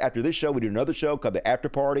single night after this show, we do another show called The After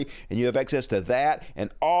Party, and you have access to that and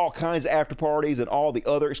all kinds of after parties and all the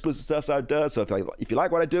other exclusive stuff I've done. So if you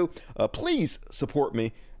like what I do, please support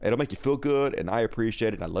me. It'll make you feel good, and I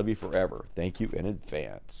appreciate it, and I love you forever. Thank you in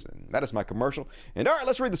advance. And that is my commercial. And all right,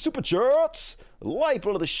 let's read the Super Chats.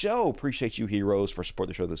 Lifeblood of the show. Appreciate you, heroes, for supporting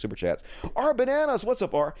the show with the Super Chats. R Bananas, what's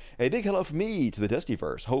up, R? A big hello from me to the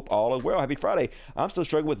Dustyverse. Hope all is well. Happy Friday. I'm still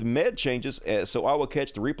struggling with med changes, so I will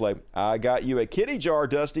catch the replay. I got you a kitty jar,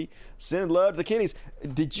 Dusty. Send love to the kitties.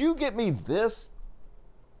 Did you get me this?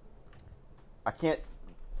 I can't.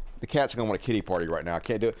 The cats are going to want a kitty party right now. I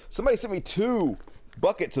can't do it. Somebody sent me 2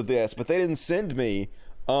 buckets of this, but they didn't send me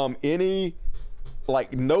any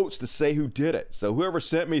like notes to say who did it. So whoever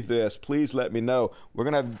sent me this, please let me know. We're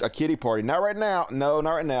gonna have a kitty party. Not right now. No,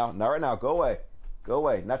 not right now. Not right now. Go away. Go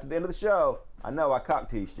away. Not to the end of the show. I know I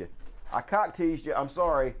cock-teased you. I'm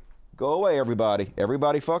sorry. Go away, everybody.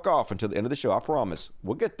 Everybody fuck off until the end of the show. I promise.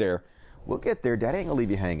 We'll get there. We'll get there. Daddy ain't gonna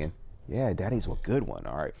leave you hanging. Yeah, Daddy's a good one.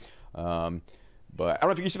 All right. But I don't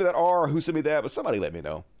know if you can send me that or who sent me that, but somebody let me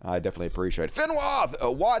know. I definitely appreciate it.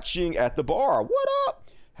 Finwath, watching at the bar. What up?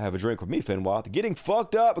 Have a drink with me, Finwath. Getting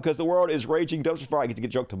fucked up because the world is raging dumpster fire. I get to get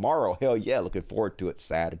a joke tomorrow. Hell yeah, looking forward to it.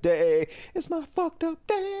 Saturday. It's my fucked up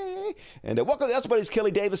day. And welcome to everybody's Kelly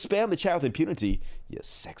Davis. Spam the chat with impunity. You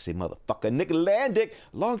sexy motherfucker. Nick Landick,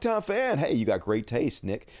 longtime fan. Hey, you got great taste,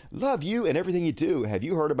 Nick. Love you and everything you do. Have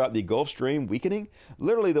you heard about the Gulf Stream weakening?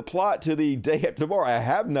 Literally the plot to the day after tomorrow. I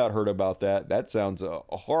have not heard about that. That sounds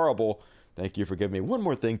horrible. Thank you for giving me one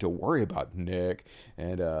more thing to worry about, Nick.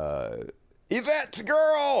 And, Yvette,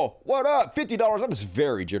 girl, what up? $50. That is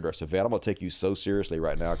very generous, Yvette. I'm going to take you so seriously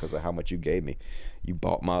right now because of how much you gave me. You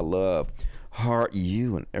bought my love. Heart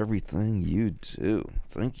you and everything you do.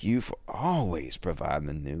 Thank you for always providing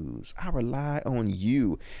the news. I rely on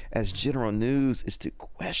you as general news is too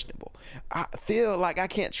questionable. I feel like I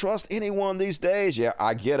can't trust anyone these days. Yeah,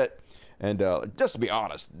 I get it. And just to be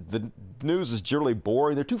honest, the news is generally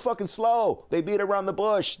boring. They're too fucking slow. They beat around the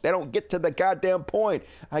bush. They don't get to the goddamn point.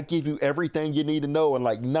 I give you everything you need to know in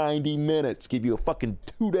like 90 minutes. Give you a fucking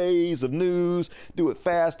 2 days of news. Do it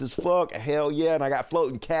fast as fuck. Hell yeah. And I got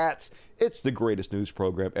floating cats. It's the greatest news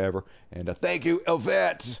program ever. And thank you,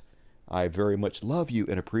 Yvette. I very much love you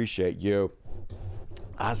and appreciate you.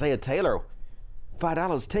 Isaiah Taylor,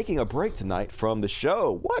 $5 taking a break tonight from the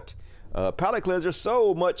show. What? Palate cleanser,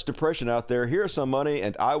 so much depression out there. Here's some money,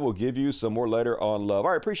 and I will give you some more later on love.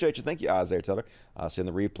 All right, appreciate you. Thank you, Isaiah Taylor. I'll see you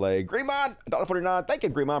in the replay. Greenmon, $1.49. Thank you,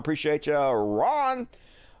 Greenmon. Appreciate you. Ron,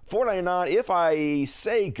 $4.99. If I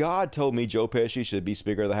say God told me Joe Pesci should be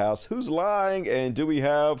Speaker of the House, who's lying? And do we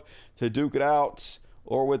have to duke it out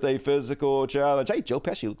or with a physical challenge? Hey, Joe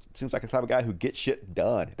Pesci seems like the type of guy who gets shit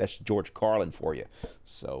done. That's George Carlin for you.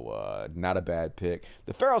 So, not a bad pick.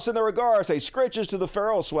 The Farrell send their regards. Hey, scritches to the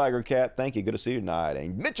Farrell Swagger Cat. Thank you. Good to see you tonight.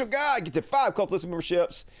 And Mitchell God, get the 5 cult list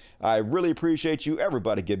memberships. I really appreciate you.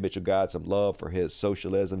 Everybody give Mitchell God some love for his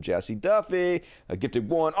socialism. Jesse Duffy, a gifted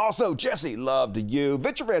 1. Also, Jesse, love to you.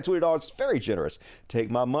 Venture Fan, $20. Very generous.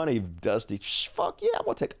 Take my money, Dusty. Fuck yeah, I'm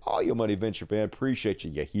going to take all your money, Venture Fan. Appreciate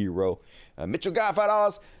you, you hero. Mitchell God,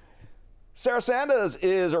 $5. Sarah Sanders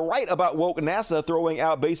is right about woke NASA throwing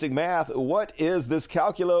out basic math. What is this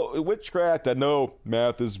calculus witchcraft? I know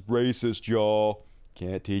math is racist, y'all.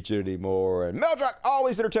 Can't teach it anymore. And Meldrock,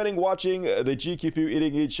 always entertaining watching the GQP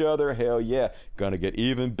eating each other. Hell yeah. Gonna get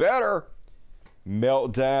even better.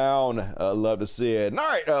 Meltdown. Love to see it. And all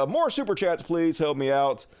right, more super chats, please. Help me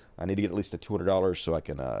out. I need to get at least $200 so I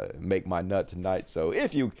can make my nut tonight. So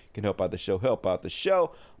if you can help out the show, help out the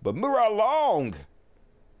show. But move right along.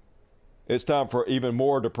 It's time for even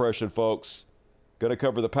more depression, folks. Gonna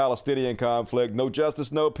cover the Palestinian conflict. No justice,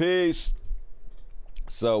 no peace.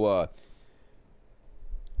 So,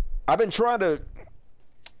 I've been trying to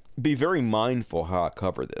be very mindful how I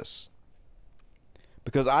cover this,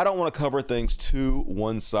 because I don't want to cover things too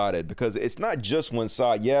one-sided, because it's not just one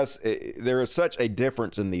side. Yes, there is such a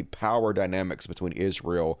difference in the power dynamics between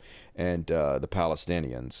Israel and the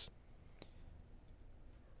Palestinians.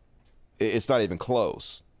 It's not even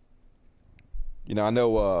close. You know, I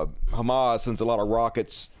know Hamas sends a lot of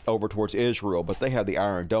rockets over towards Israel, but they have the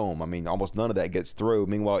Iron Dome. I mean, almost none of that gets through.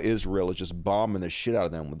 Meanwhile, Israel is just bombing the shit out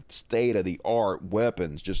of them with state-of-the-art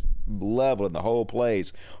weapons, just leveling the whole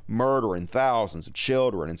place, murdering thousands of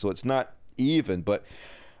children. And so it's not even, but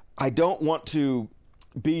I don't want to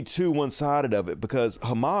be too one-sided of it, because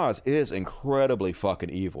Hamas is incredibly fucking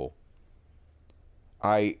evil.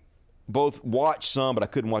 I both watched some, but I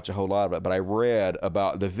couldn't watch a whole lot of it. But I read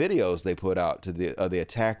about the videos they put out to the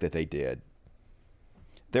attack that they did.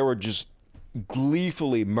 They were just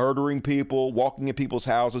gleefully murdering people, walking in people's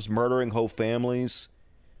houses, murdering whole families,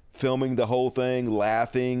 filming the whole thing,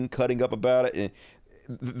 laughing, cutting up about it. And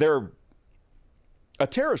they're a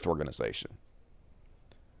terrorist organization.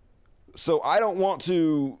 So I don't want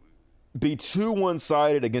to be too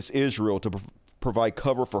one-sided against Israel to provide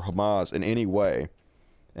cover for Hamas in any way.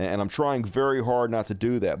 And I'm trying very hard not to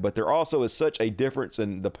do that. But there also is such a difference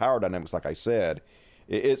in the power dynamics, like I said.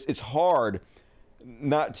 It's hard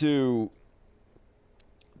not to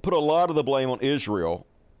put a lot of the blame on Israel,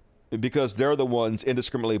 because they're the ones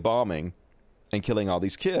indiscriminately bombing and killing all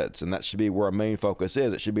these kids. And that should be where our main focus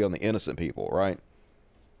is. It should be on the innocent people, right?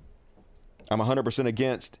 I'm 100%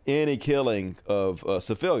 against any killing of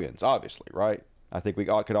civilians, obviously, right? I think we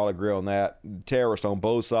could all agree on that. Terrorists on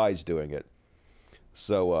both sides doing it.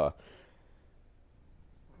 So,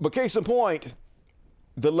 but case in point,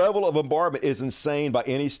 the level of bombardment is insane by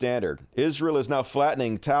any standard. Israel is now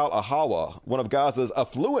flattening Tal Ahawa, one of Gaza's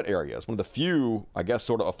affluent areas, one of the few, I guess,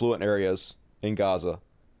 sort of affluent areas in Gaza,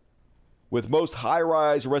 with most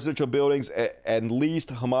high-rise residential buildings and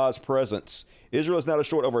least Hamas presence. Israel has now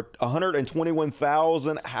destroyed over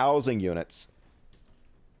 121,000 housing units.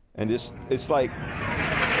 And it's like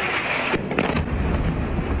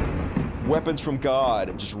weapons from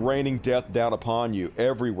God just raining death down upon you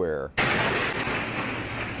everywhere.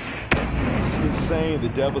 This is insane, the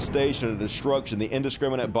devastation, the destruction, the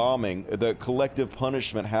indiscriminate bombing, the collective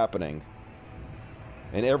punishment happening.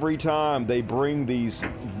 And every time they bring these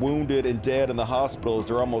wounded and dead in the hospitals,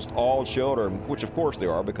 they're almost all children, which of course they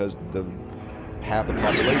are, because half the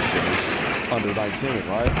population is under 19,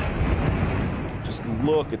 right? Just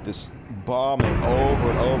look at this bombing over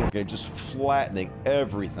and over again, just flattening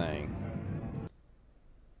everything.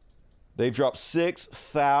 They've dropped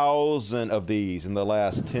 6,000 of these in the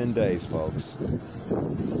last 10 days, folks.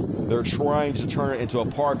 They're trying to turn it into a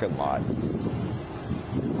parking lot.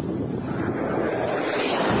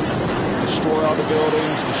 Destroy all the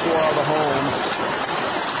buildings, destroy all the homes.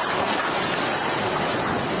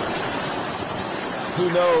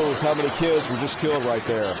 Who knows how many kids were just killed right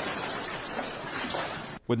there,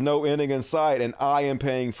 with no ending in sight, and I am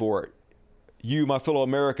paying for it. You, my fellow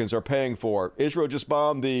Americans, are paying for it. Israel just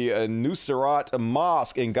bombed the Nusrat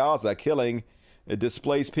Mosque in Gaza, killing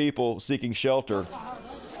displaced people seeking shelter.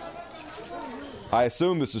 I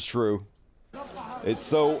assume this is true. It's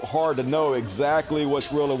so hard to know exactly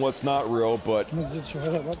what's real and what's not real, but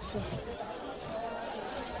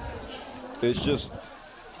it's just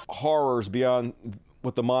horrors beyond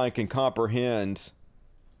what the mind can comprehend.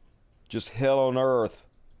 Just hell on earth.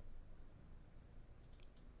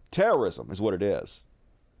 Terrorism is what it is,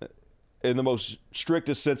 in the most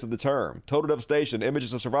strictest sense of the term. Total devastation.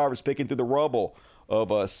 Images of survivors picking through the rubble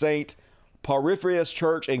of St. Porphyrius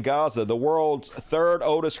Church in Gaza, the world's third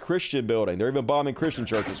oldest Christian building. They're even bombing Christian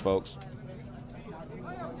churches, folks.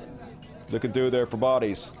 Looking through there for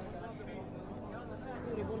bodies.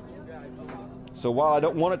 So while I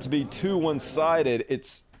don't want it to be too one-sided,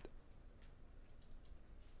 it's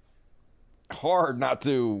hard not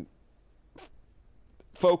to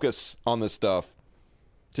focus on this stuff,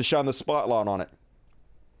 to shine the spotlight on it.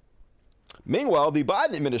 Meanwhile, the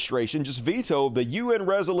Biden administration just vetoed the UN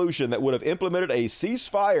resolution that would have implemented a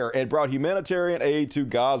ceasefire and brought humanitarian aid to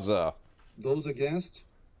Gaza. Those against?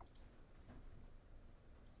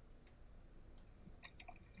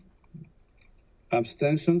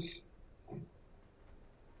 Abstentions?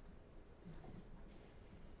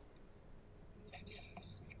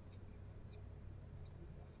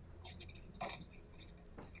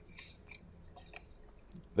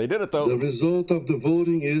 They did it, though. The result of the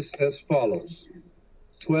voting is as follows.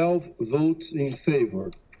 12 votes in favor,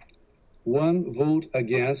 1 vote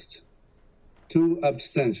against, 2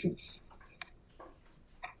 abstentions.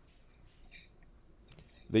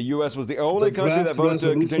 The U.S. was the only country that voted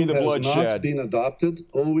to continue the bloodshed. Not been adopted.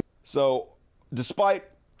 So, despite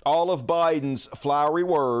all of Biden's flowery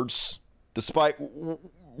words, despite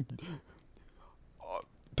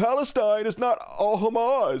Palestine is not all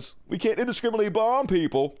Hamas, we can't indiscriminately bomb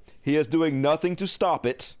people, he is doing nothing to stop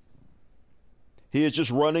it. He is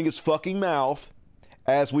just running his fucking mouth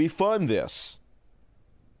as we fund this.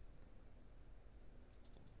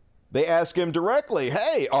 They ask him directly,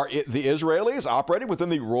 hey, are the Israelis operating within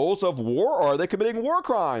the rules of war, or are they committing war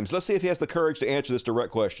crimes? Let's see if he has the courage to answer this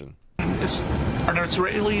direct question. Are the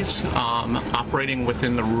Israelis operating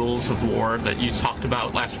within the rules of war that you talked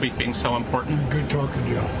about last week being so important? Good talking to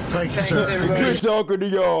y'all. Thanks, everybody. Good talking to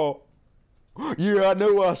y'all. Yeah, I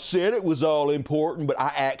know I said it was all important, but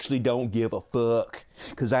I actually don't give a fuck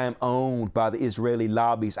because I am owned by the Israeli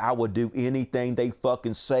lobbies. I would do anything they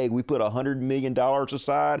fucking say. We put $100 million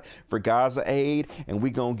aside for Gaza aid, and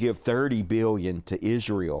we're going to give $30 billion to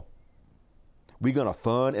Israel. We're going to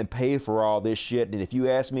fund and pay for all this shit. And if you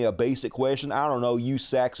ask me a basic question, I don't know, you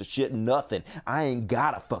sacks of shit, nothing. I ain't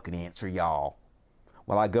got a fucking answer, y'all.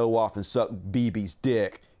 While I go off and suck BB's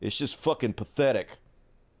dick. It's just fucking pathetic.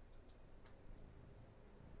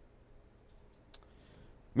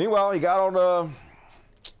 Meanwhile, he got on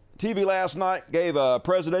TV last night, gave a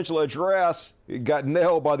presidential address. He got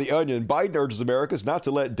nailed by The Onion. Biden urges Americans not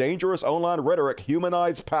to let dangerous online rhetoric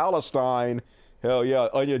humanize Palestine. Hell yeah,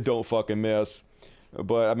 Onion don't fucking miss.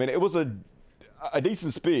 But, I mean, it was a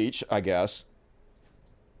decent speech, I guess.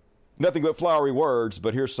 Nothing but flowery words,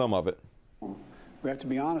 but here's some of it. We have to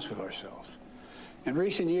be honest with ourselves. In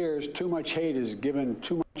recent years, too much hate has given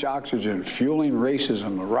too much oxygen, fueling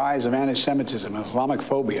racism, the rise of anti-Semitism,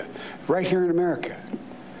 Islamophobia, right here in America.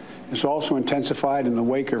 It's also intensified in the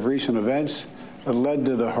wake of recent events that led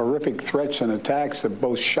to the horrific threats and attacks that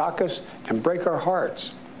both shock us and break our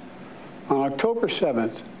hearts. On October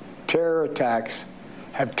 7th, terror attacks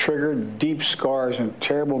have triggered deep scars and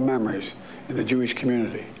terrible memories in the Jewish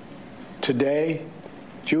community. Today,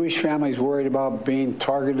 Jewish families worried about being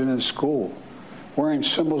targeted in school, wearing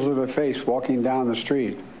symbols of their faith walking down the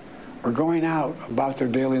street, or going out about their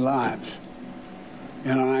daily lives.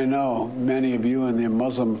 And I know many of you in the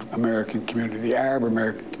Muslim American community, the Arab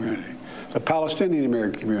American community, the Palestinian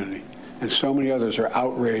American community, and so many others are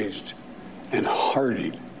outraged and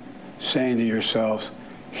heartened, saying to yourselves,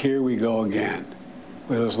 here we go again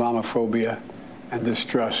with Islamophobia and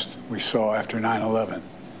distrust we saw after 9/11.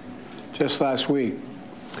 Just last week,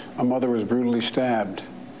 a mother was brutally stabbed.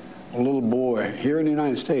 A little boy, here in the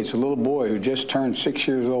United States, a little boy who just turned 6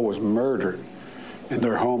 years old was murdered in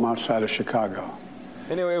their home outside of Chicago.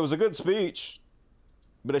 Anyway, it was a good speech,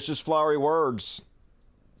 but it's just flowery words.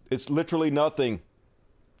 It's literally nothing.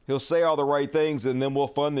 He'll say all the right things, and then we'll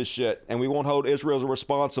fund this shit, and we won't hold Israel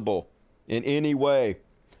responsible in any way.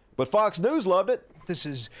 But Fox News loved it. This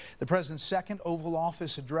is the president's second Oval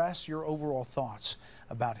Office address. Your overall thoughts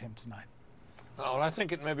about him tonight? Well, I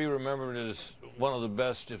think it may be remembered as one of the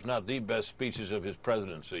best, if not the best, speeches of his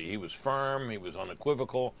presidency. He was firm, he was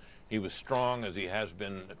unequivocal, he was strong, as he has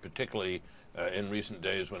been, particularly in recent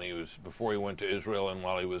days before he went to Israel and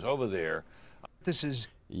while he was over there. This is...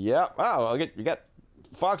 Yeah, wow, you got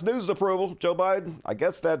Fox News' approval, Joe Biden. I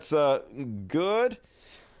guess that's good.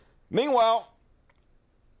 Meanwhile,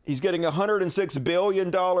 he's getting $106 billion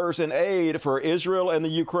in aid for Israel and the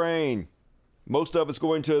Ukraine. Most of it's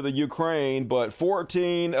going to the Ukraine, but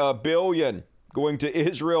 $14 billion going to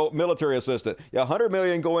Israel military assistance. Yeah, $100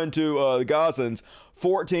 million going to the Gazans,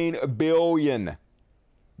 $14 billion.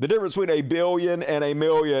 The difference between a billion and a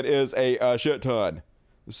million is a shit ton.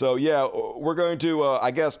 So, yeah, we're going to,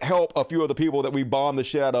 I guess, help a few of the people that we bomb the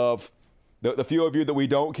shit out of. The few of you that we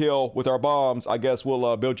don't kill with our bombs, I guess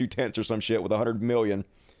we'll build you tents or some shit with $100 million.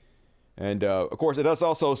 And, of course, it does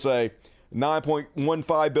also say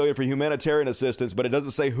 $9.15 billion for humanitarian assistance, but it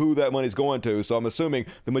doesn't say who that money's going to. So I'm assuming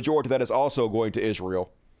the majority of that is also going to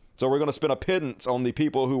Israel. So we're going to spend a pittance on the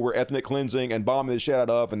people who were ethnic cleansing and bombing the shit out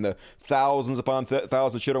of, and the thousands upon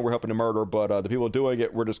thousands of children we're helping to murder. But the people doing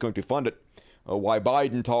it, we're just going to fund it. Why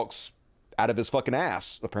Biden talks out of his fucking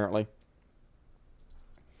ass, apparently.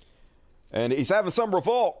 And he's having some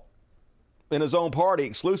revolt in his own party.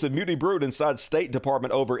 Exclusive mutiny brewed inside State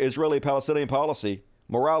Department over Israeli-Palestinian policy.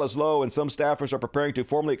 Morale is low, and some staffers are preparing to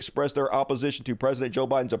formally express their opposition to President Joe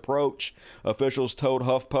Biden's approach, officials told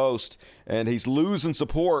HuffPost. And he's losing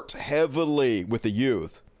support heavily with the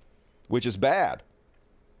youth, which is bad,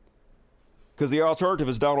 because the alternative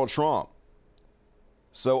is Donald Trump.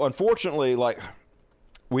 So, unfortunately,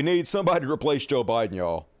 we need somebody to replace Joe Biden,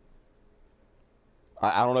 y'all.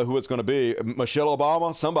 I don't know who it's going to be. Michelle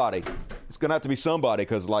Obama? Somebody. It's going to have to be somebody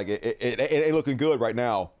because, like, it ain't looking good right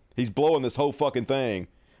now. He's blowing this whole fucking thing,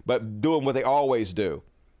 but doing what they always do.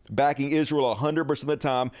 Backing Israel 100% of the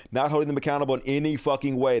time, not holding them accountable in any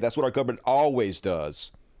fucking way. That's what our government always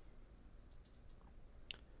does.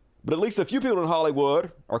 But at least a few people in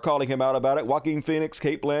Hollywood are calling him out about it. Joaquin Phoenix,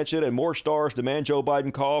 Cate Blanchett, and more stars demand Joe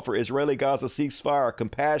Biden call for Israeli-Gaza ceasefire.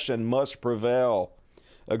 Compassion must prevail.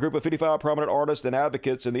 A group of 55 prominent artists and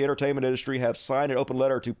advocates in the entertainment industry have signed an open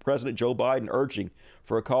letter to President Joe Biden urging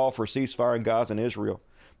for a call for ceasefire in Gaza and Israel.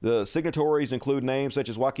 The signatories include names such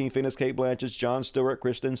as Joaquin Phoenix, Cate Blanchett, Jon Stewart,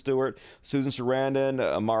 Kristen Stewart, Susan Sarandon,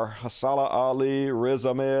 Mahershala Ali, Riz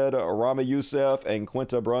Ahmed, Rami Youssef, and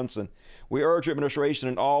Quinta Brunson. We urge your administration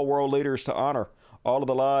and all world leaders to honor all of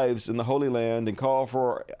the lives in the Holy Land and call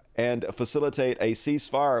for and facilitate a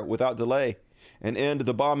ceasefire without delay and end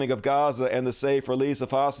the bombing of Gaza and the safe release of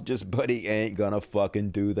hostages. But he ain't gonna fucking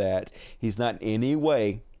do that. He's not in any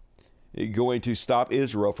way going to stop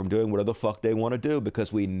Israel from doing whatever the fuck they want to do,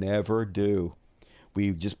 because we never do.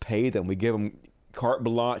 We just pay them. We give them carte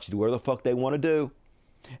blanche to do whatever the fuck they want to do,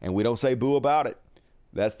 and we don't say boo about it.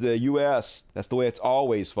 That's the U.S. That's the way it's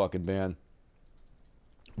always fucking been.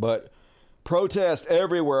 But protest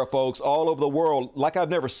everywhere, folks, all over the world, like I've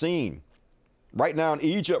never seen. Right now in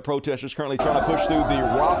Egypt, protesters currently trying to push through the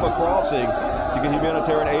Rafah crossing to get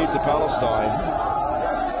humanitarian aid to Palestine.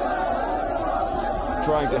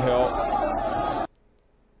 Trying to help.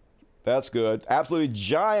 That's good. Absolutely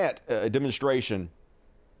giant demonstration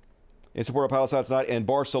in support of Palestine tonight in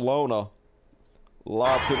Barcelona.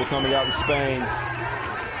 Lots of people coming out in Spain.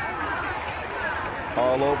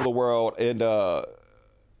 All over the world. And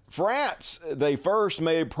France, they first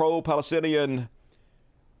made pro-Palestinian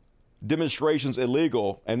demonstrations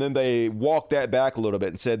illegal, and then they walked that back a little bit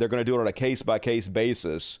and said they're going to do it on a case-by-case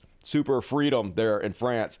basis. Super freedom there in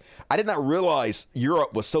France. I did not realize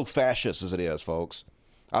Europe was so fascist as it is, folks.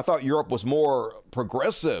 I thought Europe was more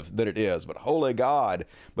progressive than it is, but holy God.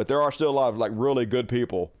 But there are still a lot of like really good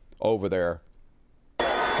people over there.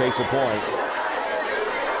 Case in point,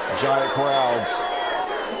 giant crowds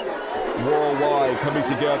worldwide coming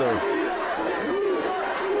together,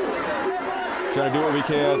 trying to do what we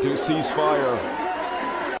can to cease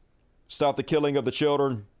fire, stop the killing of the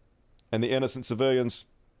children and the innocent civilians.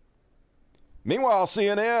 Meanwhile,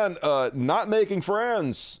 CNN not making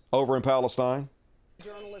friends over in Palestine.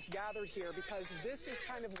 Journalists gathered here because this is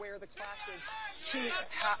kind of where the clashes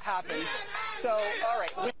happens. So, all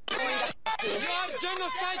right, we're going to You are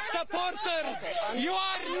genocide supporters. You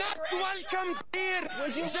are not welcome here.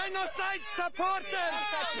 Genocide supporters.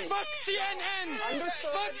 Fuck CNN.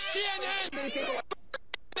 Fuck CNN.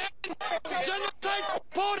 Genocide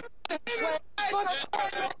supporters.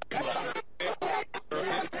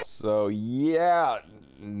 So, yeah,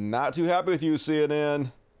 not too happy with you,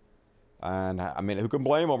 CNN. And, I mean, who can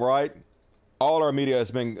blame them, right? All our media has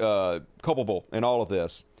been culpable in all of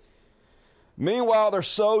this. Meanwhile, they're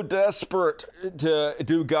so desperate to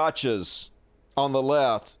do gotchas on the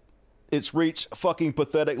left, it's reached fucking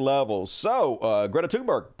pathetic levels. So, Greta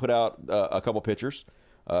Thunberg put out a couple pictures.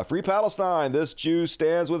 Free Palestine. This Jew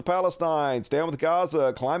stands with Palestine. Stand with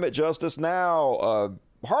Gaza. Climate justice now.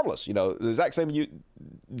 Harmless, you know, the exact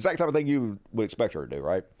type of thing you would expect her to do,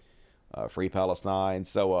 right? Free Palestine.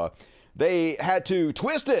 So they had to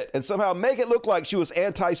twist it and somehow make it look like she was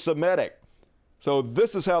anti-Semitic. So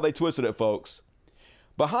this is how they twisted it, folks.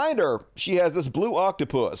 Behind her, she has this blue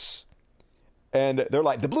octopus. And they're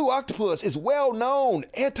like, the blue octopus is well-known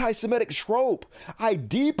anti-Semitic trope. I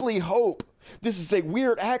deeply hope this is a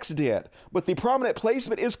weird accident, but the prominent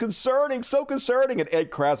placement is concerning, so concerning. And Ed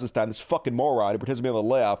Krasenstein, this fucking moron who pretends to be on the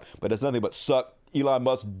left, but does nothing but suck Elon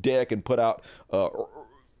Musk's dick and put out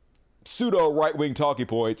pseudo right-wing talking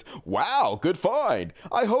points. Wow, good find.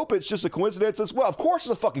 I hope it's just a coincidence as well. Of course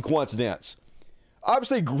it's a fucking coincidence.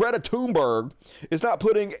 Obviously, Greta Thunberg is not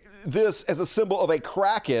putting this as a symbol of a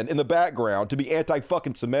Kraken in the background to be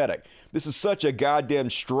anti-fucking Semitic. This is such a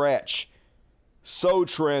goddamn stretch. So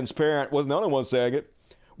transparent. Wasn't the only one saying it.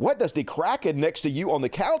 What does the Kraken next to you on the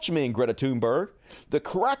couch mean, Greta Thunberg? The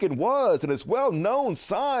Kraken was and is well-known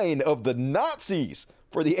sign of the Nazis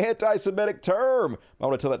for the anti-Semitic term. I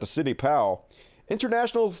want to tell that to Sidney Powell.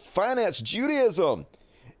 International finance Judaism.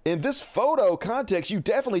 In this photo context, you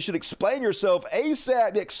definitely should explain yourself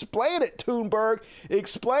ASAP. Explain it, Thunberg.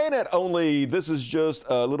 Explain it. Only this is just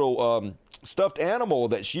a little stuffed animal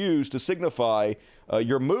that's used to signify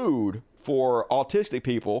your mood for autistic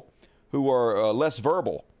people who are less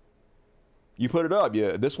verbal. You put it up.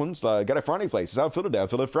 Yeah, this one's got a frowny face. I'm feeling down,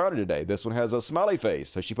 feeling frowny today. This one has a smiley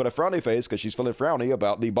face. So she put a frowny face because she's feeling frowny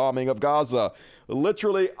about the bombing of Gaza.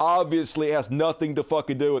 Literally, obviously, has nothing to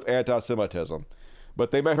fucking do with anti-Semitism.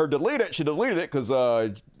 But they made her delete it. She deleted it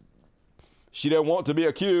because she didn't want to be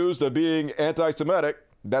accused of being anti-Semitic.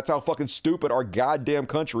 That's how fucking stupid our goddamn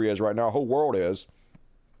country is right now. Our whole world is.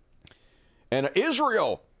 And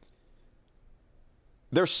Israel,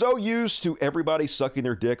 they're so used to everybody sucking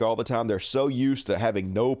their dick all the time. They're so used to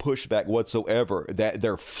having no pushback whatsoever that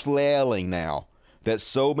they're flailing now. That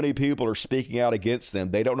so many people are speaking out against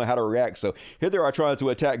them. They don't know how to react. So here they are trying to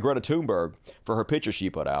attack Greta Thunberg for her picture she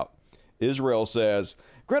put out. Israel says,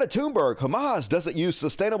 Greta Thunberg, Hamas doesn't use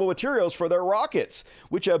sustainable materials for their rockets,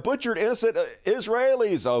 which have butchered innocent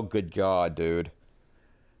Israelis. Oh, good God, dude.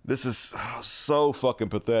 This is so fucking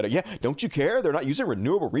pathetic. Yeah, don't you care? They're not using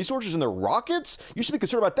renewable resources in their rockets? You should be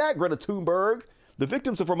concerned about that, Greta Thunberg. The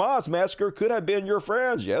victims of Hamas massacre could have been your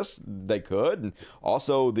friends. Yes, they could. And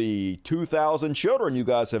also the 2,000 children you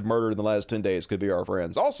guys have murdered in the last 10 days could be our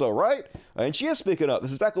friends. Also, right? And she is speaking up. This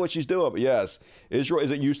is exactly what she's doing. But yes, Israel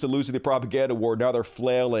isn't used to losing the propaganda war. Now they're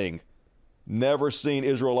flailing. Never seen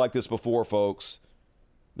Israel like this before, folks.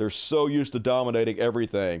 They're so used to dominating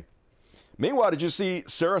everything. Meanwhile, did you see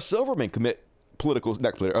Sarah Silverman commit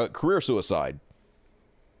career suicide?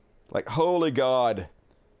 Like, holy God.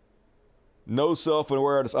 No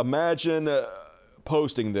self-awareness. Imagine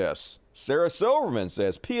posting this. Sarah Silverman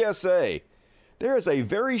says, PSA, there is a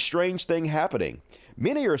very strange thing happening.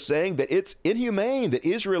 Many are saying that it's inhumane that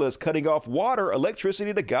Israel is cutting off water,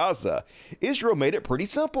 electricity to Gaza. Israel made it pretty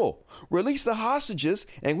simple. Release the hostages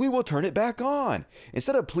and we will turn it back on.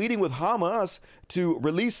 Instead of pleading with Hamas to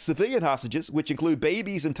release civilian hostages, which include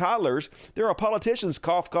babies and toddlers, there are politicians,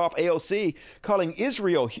 cough, cough, AOC, calling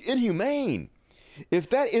Israel inhumane. If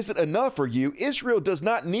that isn't enough for you, Israel does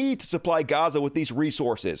not need to supply Gaza with these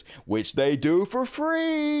resources, which they do for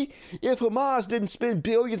free. If Hamas didn't spend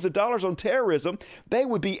billions of dollars on terrorism, they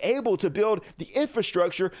would be able to build the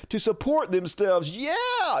infrastructure to support themselves.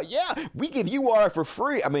 Yeah, we give you water for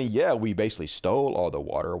free. I mean, yeah, we basically stole all the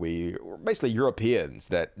water. We're basically Europeans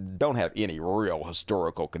that don't have any real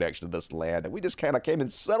historical connection to this land. And we just kind of came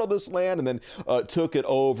and settled this land and then took it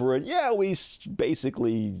over. And yeah, we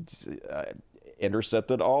basically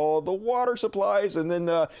intercepted all the water supplies and then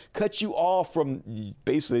cut you off from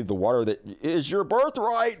basically the water that is your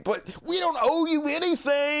birthright. But we don't owe you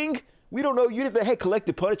anything. We don't owe you anything. Hey,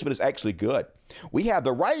 collective punishment is actually good. We have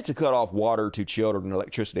the right to cut off water to children and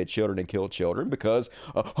electricity to children and kill children because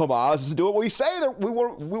Hamas is doing what we say that we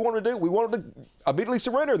want to do. We want them to immediately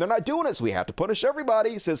surrender. They're not doing it, so we have to punish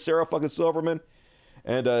everybody, says Sarah fucking Silverman.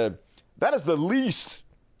 And that is the least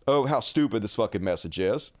of how stupid this fucking message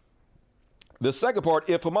is. The second part,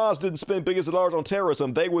 if Hamas didn't spend billions of dollars on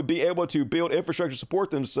terrorism, they would be able to build infrastructure to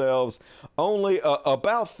support themselves. Only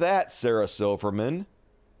about that, Sarah Silverman.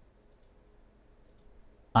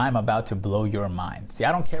 I'm about to blow your mind. See,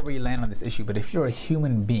 I don't care where you land on this issue, but if you're a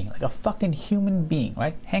human being, like a fucking human being,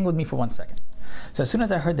 right? Hang with me for 1 second. So as soon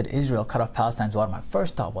as I heard that Israel cut off Palestine's water, my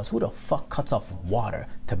first thought was, who the fuck cuts off water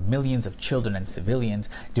to millions of children and civilians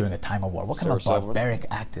during a time of war? What kind of barbaric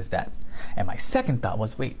act is that? And my second thought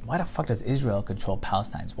was, wait, why the fuck does Israel control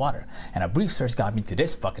Palestine's water? And a brief search got me to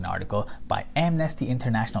this fucking article by Amnesty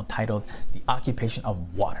International titled The Occupation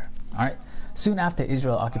of Water. All right. Soon after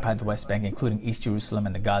Israel occupied the West Bank, including East Jerusalem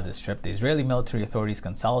and the Gaza Strip, the Israeli military authorities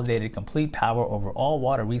consolidated complete power over all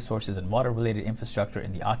water resources and water-related infrastructure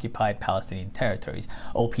in the occupied Palestinian territories,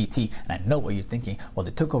 OPT. And I know what you're thinking. Well,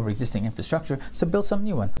 they took over existing infrastructure, so build some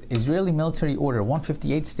new one. Israeli Military Order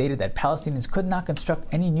 158 stated that Palestinians could not construct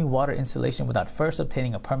any new water installation without first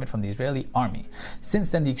obtaining a permit from the Israeli army. Since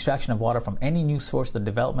then, the extraction of water from any new source, the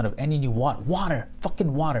development of any new water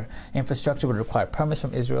infrastructure would require permits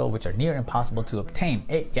from Israel, which are near impossible to obtain.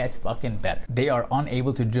 It gets fucking better. They are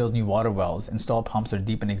unable to drill new water wells, install pumps, or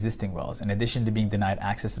deepen existing wells, in addition to being denied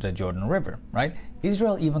access to the Jordan River, right?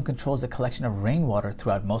 Israel even controls the collection of rainwater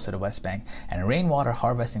throughout most of the West Bank, and rainwater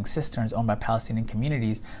harvesting cisterns owned by Palestinian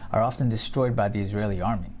communities are often destroyed by the Israeli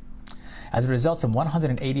army. As a result, some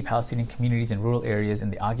 180 Palestinian communities in rural areas in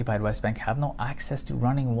the occupied West Bank have no access to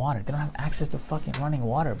running water. They don't have access to fucking running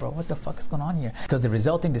water, bro. What the fuck is going on here? Because the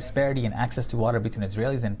resulting disparity in access to water between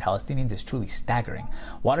Israelis and Palestinians is truly staggering.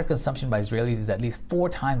 Water consumption by Israelis is at least 4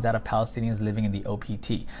 times that of Palestinians living in the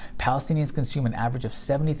OPT. Palestinians consume an average of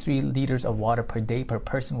 73 liters of water per day per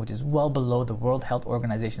person, which is well below the World Health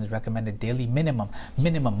Organization's recommended daily minimum.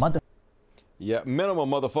 Yeah, minimum,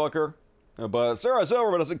 motherfucker. But Sarah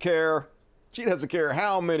Silverman doesn't care. She doesn't care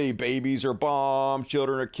how many babies are bombed,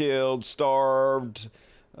 children are killed, starved,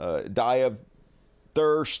 die of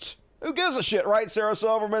thirst. Who gives a shit, right, Sarah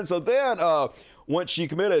Silverman? So then, once she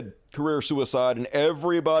committed career suicide and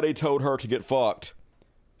everybody told her to get fucked,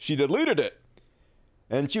 she deleted it.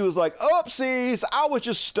 And she was like, oopsies, I was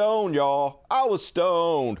just stoned, y'all. I was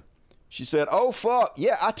stoned. She said, oh, fuck,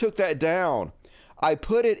 yeah, I took that down. I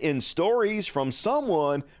put it in stories from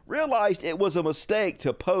someone, realized it was a mistake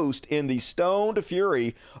to post in the stoned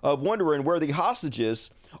fury of wondering where the hostages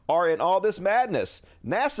are in all this madness.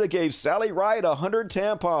 NASA gave Sally Ride 100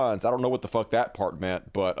 tampons. I don't know what the fuck that part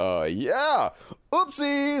meant, but yeah.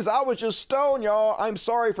 Oopsies, I was just stoned, y'all. I'm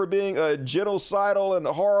sorry for being genocidal and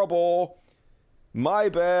horrible. My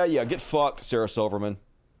bad. Yeah, get fucked, Sarah Silverman.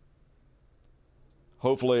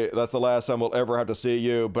 Hopefully that's the last time we'll ever have to see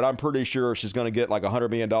you, but I'm pretty sure she's going to get like $100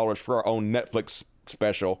 million for her own Netflix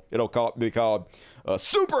special. It'll be called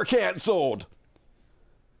Super Canceled.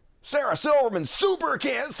 Sarah Silverman, super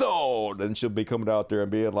canceled. And she'll be coming out there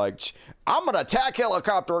and being like, I'm an attack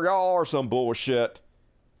helicopter, y'all, or some bullshit.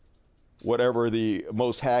 Whatever the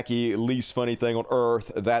most hacky, least funny thing on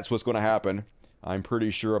earth, that's what's going to happen. I'm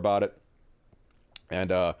pretty sure about it.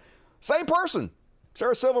 And same person.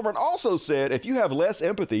 Sarah Silverman also said, if you have less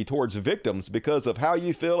empathy towards victims because of how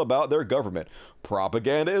you feel about their government,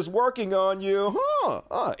 propaganda is working on you.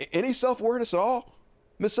 Any self-awareness at all?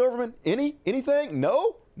 Miss Silverman, anything?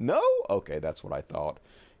 No? Okay, that's what I thought.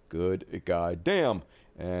 Good goddamn.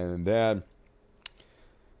 And then,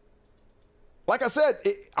 like I said,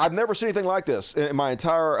 I've never seen anything like this in my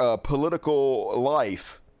entire political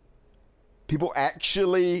life. People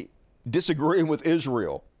actually disagreeing with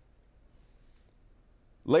Israel.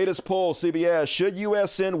 Latest poll, CBS, should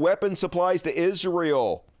U.S. send weapon supplies to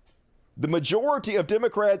Israel? The majority of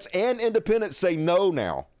Democrats and independents say no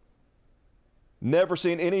now. Never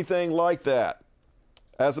seen anything like that.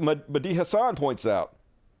 As Mehdi Hassan points out,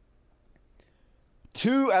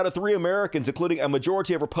 2 out of 3 Americans, including a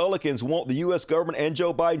majority of Republicans, want the U.S. government and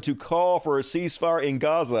Joe Biden to call for a ceasefire in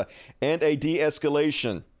Gaza and a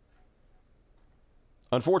de-escalation.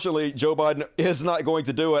 Unfortunately, Joe Biden is not going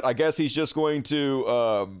to do it. I guess he's just going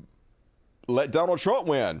to let Donald Trump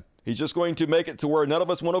win. He's just going to make it to where none of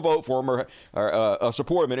us want to vote for him or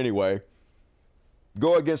support him in any way.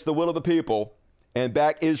 Go against the will of the people and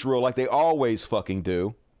back Israel like they always fucking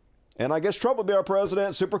do. And I guess Trump will be our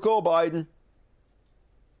president. Super cool, Biden.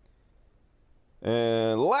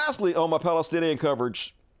 And lastly, on my Palestinian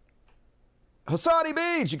coverage, Hassani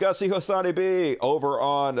B. Did you guys see Hassani B over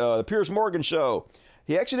on the Piers Morgan show?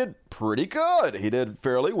 He actually did pretty good. He did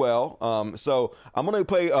fairly well. So I'm going to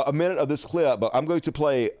play a minute of this clip, but I'm going to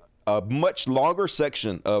play a much longer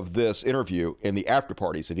section of this interview in the after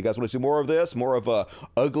party. So if you guys want to see more of this, more of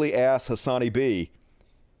ugly ass Hassani B,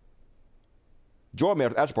 join me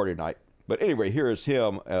at the after party tonight. But anyway, here is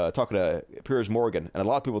him talking to Piers Morgan. And a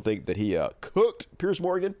lot of people think that he cooked Piers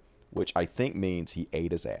Morgan, which I think means he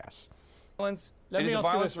ate his ass. It is a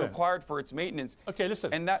violence required for its maintenance. Okay,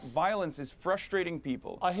 listen. And that violence is frustrating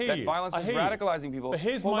people. I hear you. That violence is radicalizing people. But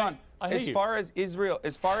here's Hold on. As far as Israel,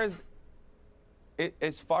 as far as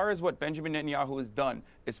what Benjamin Netanyahu has done,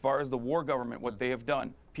 as far as the war government, what they have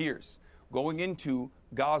done, Piers, going into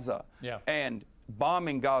Gaza and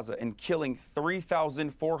bombing Gaza and killing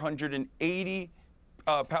 3,480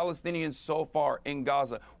 Palestinians so far in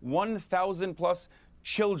Gaza, 1,000 plus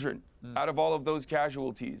children out of all of those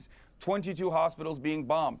casualties. 22 hospitals being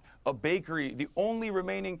bombed, a bakery, the only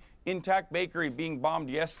remaining intact bakery being bombed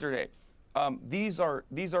yesterday. These are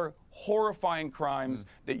horrifying crimes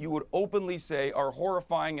that you would openly say are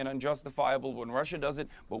horrifying and unjustifiable when Russia does it,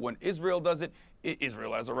 but when Israel does it,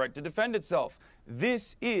 Israel has a right to defend itself.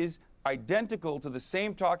 This is identical to the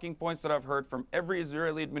same talking points that I've heard from every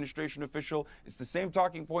Israeli administration official. It's the same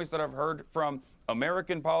talking points that I've heard from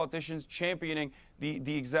American politicians championing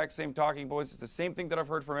the exact same talking points. It's the same thing that I've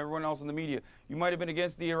heard from everyone else in the media. You might have been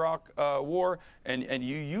against the Iraq war, and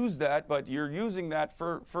you use that, but you're using that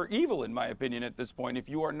for evil, in my opinion, at this point, if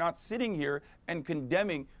you are not sitting here and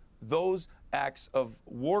condemning those acts of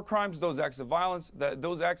war crimes, those acts of violence,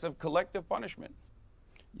 those acts of collective punishment.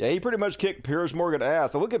 Yeah, he pretty much kicked Piers Morgan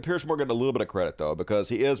ass. I will give Piers Morgan a little bit of credit, though, because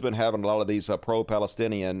he has been having a lot of these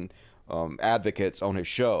pro-Palestinian advocates on his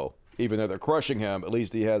show. Even though they're crushing him, at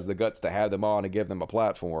least he has the guts to have them on and give them a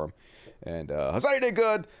platform. And Hassani did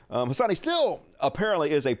good. Hassani still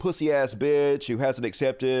apparently is a pussy-ass bitch who hasn't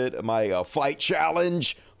accepted my fight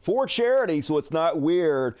challenge for charity, so it's not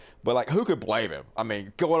weird. But, like, who could blame him? I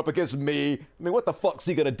mean, going up against me. I mean, what the fuck's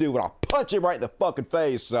he going to do when I punch him right in the fucking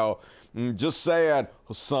face? So, just saying,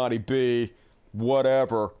 Hassani B,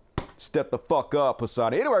 whatever. Step the fuck up,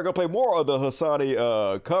 Hassani. Anyway, I'm going to play more of the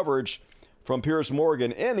Hassani coverage from Piers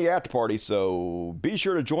Morgan in the after party, so be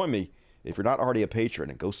sure to join me If you're not already a patron,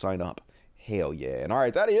 and go sign up. Hell yeah. And all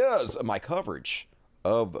right, that is my coverage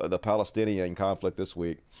of the Palestinian conflict this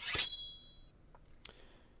week.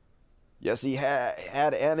 Yes, he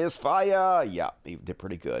had and is fire. Yeah, he did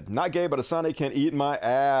pretty good. Not gay, but a Sonny can eat my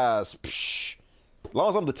ass. Psh. As long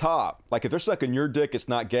as I'm the top. Like, if they're sucking your dick, it's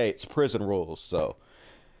not gay. It's prison rules. So,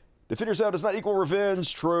 defend yourself does not equal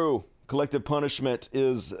revenge. True. Collective punishment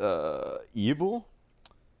is evil.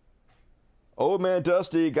 Old man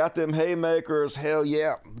Dusty got them haymakers. Hell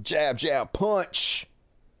yeah. Jab, jab, punch.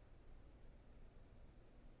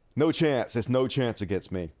 No chance. There's no chance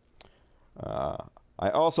against me. I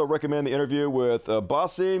also recommend the interview with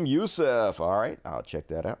Basim Youssef. All right, I'll check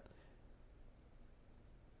that out.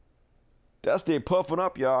 Dusty puffing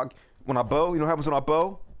up, y'all. When I bow, you know what happens when I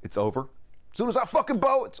bow? It's over. As soon as I fucking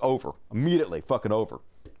bow, it's over. Immediately fucking over.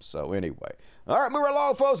 So anyway. All right, moving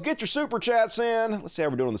along, folks. Get your super chats in. Let's see how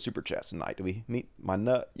we're doing on the super chats tonight. Do we meet my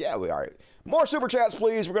nut? Yeah, we are. More super chats,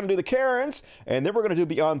 please. We're going to do the Karens, and then we're going to do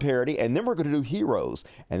Beyond Parody, and then we're going to do Heroes,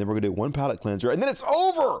 and then we're going to do One Palate Cleanser, and then it's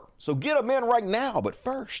over. So get them in right now. But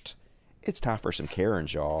first, it's time for some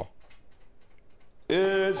Karens, y'all.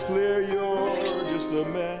 It's clear you're just a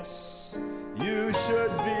mess. You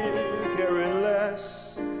should be caring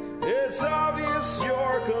less. It's obvious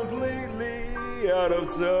you're completely out of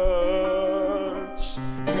touch.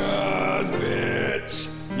 'Cause, bitch,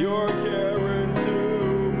 you're caring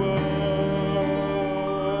too much.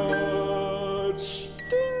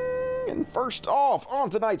 Ding! And first off, on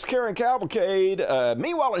tonight's Karen Cavalcade,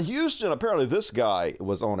 meanwhile in Houston, apparently this guy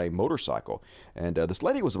was on a motorcycle, and this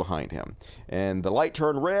lady was behind him. And the light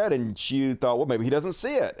turned red, and she thought, well, maybe he doesn't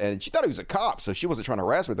see it. And she thought he was a cop, so she wasn't trying to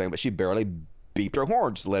harass or anything, but she barely beeped her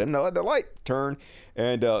horn just to let him know the light turned.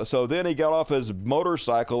 And so then he got off his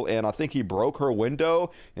motorcycle, and I think he broke her window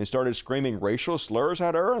and started screaming racial slurs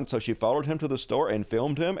at her. And so she followed him to the store and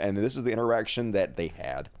filmed him, and this is the interaction that they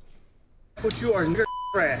had. What you are, nigger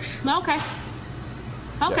trash. Okay.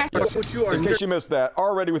 Okay. Yeah, what you are, in case you missed that,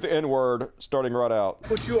 already with the N-word starting right out.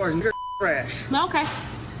 What you are, nigger trash. Okay.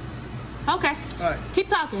 Okay. All right. Keep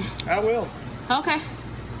talking. I will. Okay.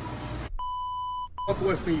 Fuck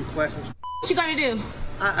away from you, classes. What you gonna do?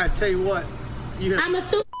 I tell you what. I'm a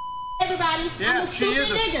stupid everybody. Yeah, I'm a she is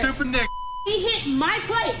a stupid nigga. He hit my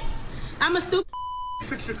plate. I'm a stupid.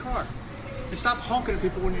 Fix your car. And stop honking at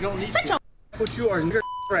people when you don't need to. What you are, nigger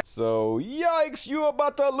trash. So, yikes, you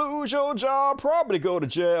about to lose your job, probably go to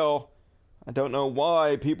jail. I don't know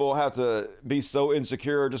why people have to be so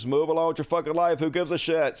insecure. Just move along with your fucking life. Who gives a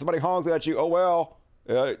shit? Somebody honks at you. Oh, well,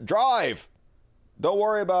 drive. Don't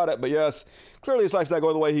worry about it. But yes, clearly his life's not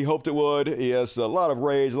going the way he hoped it would. He has a lot of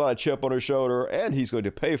rage, a lot of chip on his shoulder, and he's going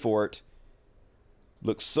to pay for it.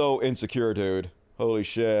 Looks so insecure, dude. Holy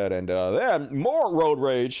shit. And then more road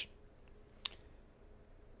rage.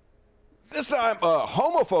 This time, a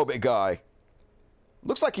homophobic guy.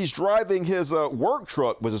 Looks like he's driving his work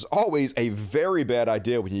truck, which is always a very bad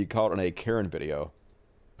idea when you get caught on a Karen video.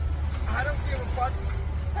 I don't give a fuck.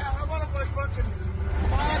 I want to fucking...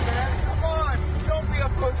 Come on, man. Come on. Don't be a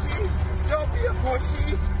pussy. Don't be a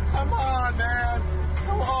pussy. Come on, man.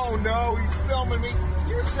 Come on. Oh, no. He's filming me.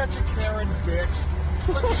 You're such a Karen bitch.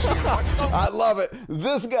 Look at you. What's going on? I love it.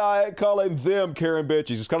 This guy calling them Karen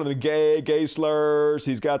bitches. He's calling them gay slurs.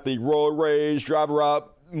 He's got the road rage, driver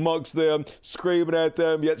up amongst them, screaming at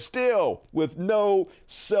them, yet still with no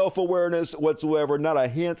self-awareness whatsoever, not a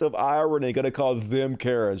hint of irony, gonna call them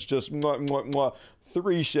Karens. Just mwah, mwah, mwah.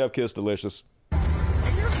 3 chef kiss delicious.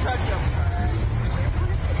 You're such a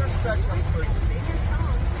pussy.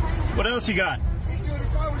 What else you got? Dude,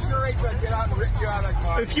 if I was your age, I'd get out and rip you out of the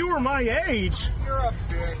car. If you were my age, You're a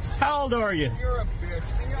bitch. How old are you? You're a bitch.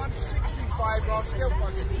 I'm 65, I'll still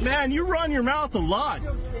fucking... Man, you run your mouth a lot.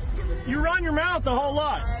 You run your mouth a whole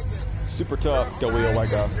lot. Super tough, DeWheel like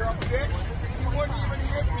that. You're a bitch. You wouldn't even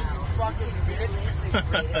hit me, you fucking bitch.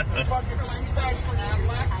 Fucking cheap-ass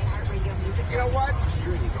Cadillac. You know what?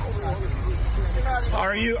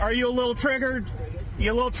 Are you a little triggered?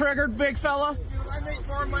 You a little triggered, big fella? Dude, I make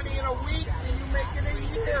more money in a week than you make in a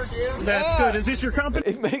year, dude. That's good. Is this your company?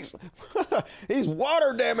 It makes... He's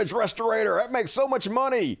water damage restorator. That makes so much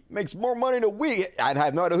money. Makes more money in a week. I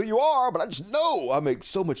have no idea who you are, but I just know I make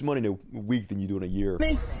so much money in a week than you do in a year.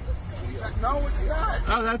 No, it's not.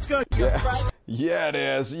 Oh, that's good. Yeah, it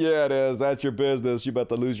is. Yeah, it is. That's your business. You're about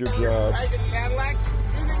to lose your job. I get Cadillac.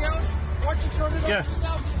 Anything else? Why don't you turn it on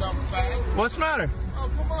yourself, you dumb bag? What's the matter?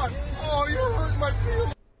 Oh, come on. Oh, you're hurting my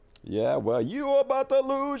feelings. Yeah, well, you about to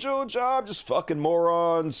lose your job. Just fucking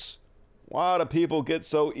morons. Why do people get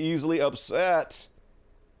so easily upset?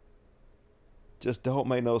 just don't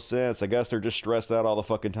make no sense. I guess they're just stressed out all the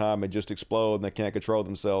fucking time and just explode and they can't control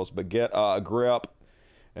themselves. But get a grip.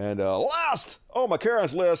 And last on my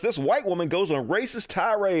Karen's list, this white woman goes on a racist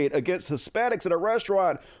tirade against Hispanics at a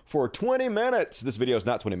restaurant for 20 minutes. This video is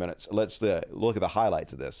not 20 minutes. Let's look at the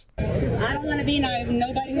highlights of this. I don't want to be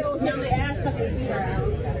nobody who's smelly ass fucking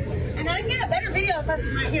and I can get a better video if I'm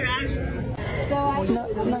right here, actually. No,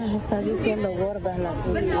 está diciendo gorda la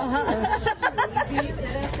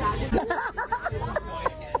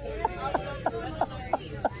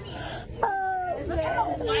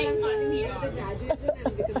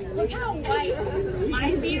Look how white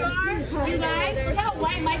my feet are, you guys. Look how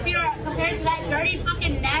white my feet are compared to that dirty,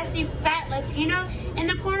 fucking, nasty, fat Latina in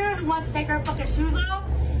the corner who wants to take her fucking shoes off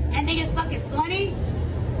and think it's fucking funny.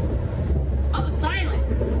 Oh,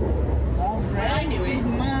 silence. Anyways,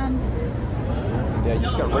 Mom. Yeah, you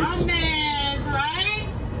just got racist. Right?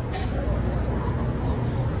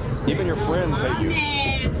 Even your friends hate you.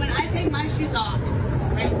 When I take my shoes off, it's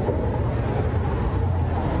racist.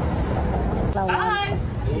 Bye.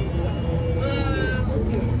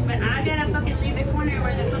 But I gotta fucking leave the corner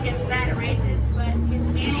where the fucking fat racist, but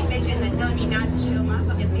Hispanic bitches are telling me not to show my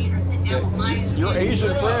fucking feet or sit down with mine. Your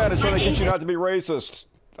Asian friend is trying to get you not to be racist.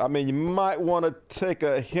 I mean, you might want to take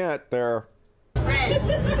a hint there.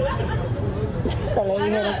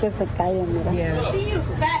 Yeah. See you,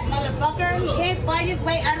 fat motherfucker. He can't fight his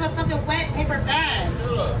way out of a fucking wet paper bag.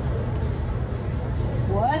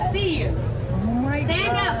 What? See you.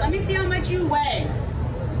 Stand up. Let me see how much you weigh.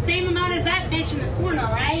 Same amount as that bitch in the corner,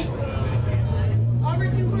 right? Over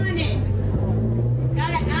 200. Got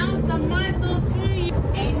an ounce of muscle to you.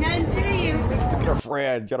 Ain't nothing to you. Look at her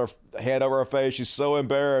friend. Got her hand over her face. She's so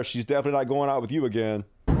embarrassed. She's definitely not going out with you again.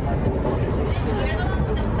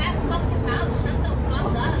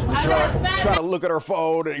 Trying to look at her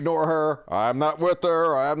phone and ignore her. I'm not with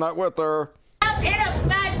her. I'm not with her. In a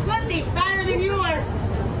fat pussy, fatter than yours.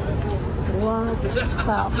 What the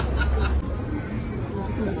fuck?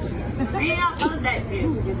 Where did I post that to?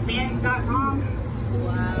 Hispanics.com?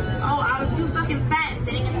 Wow. Oh, I was too fucking fat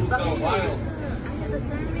sitting in the fucking pool.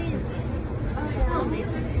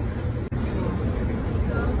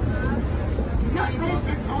 No, but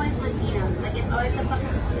it's always Latinos. Like, it's always the fucking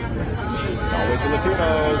Latinos. It's always the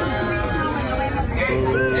Latinos.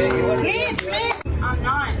 I'm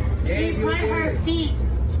not. She put her seat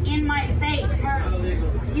in my face.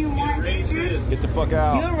 You want pictures? Get the fuck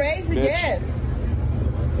out. You raised the gift.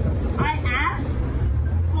 I asked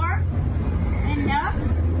for enough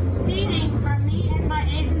seating for me and my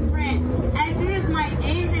Asian friend. As soon as my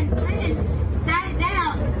Asian friend sat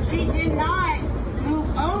down, she did not move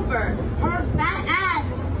over. Her fat ass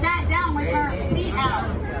sat down with her feet out.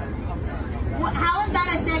 How is that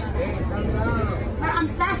a second? I'm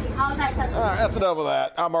sassy. How is that a second? That's enough of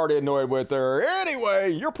that. I'm already annoyed with her.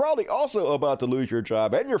 Anyway, you're probably also about to lose your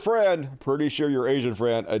job and your friend. Pretty sure your Asian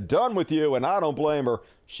friend are done with you, and I don't blame her.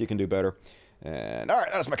 She can do better. And all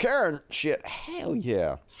right, that's my Karen. Shit, hell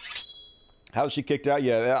yeah. How was she kicked out?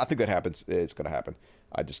 Yeah, I think that happens. It's gonna happen.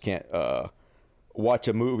 I just can't watch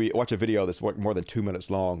a video that's more than 2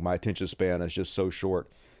 minutes long. My attention span is just so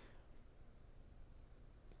short.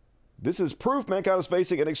 This is proof mankind is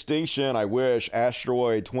facing an extinction. I wish.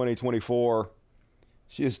 Asteroid 2024.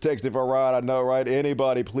 She is texting for a ride. I know, right?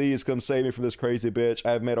 Anybody, please come save me from this crazy bitch.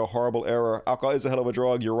 I have made a horrible error. Alcohol is a hell of a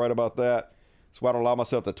drug. You're right about that. That's why I don't allow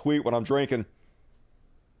myself to tweet when I'm drinking.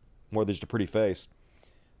 More than just a pretty face.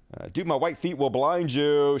 Dude, my white feet will blind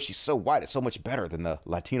you. She's so white. It's so much better than the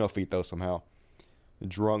Latino feet, though, somehow.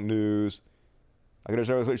 Drunk news. I can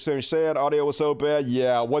understand what you're saying. Audio was so bad.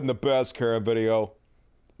 Yeah, it wasn't the best Karen video.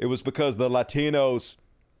 It was because the Latinos,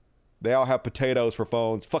 they all have potatoes for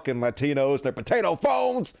phones. Fucking Latinos, they're potato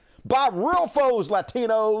phones. Buy real phones,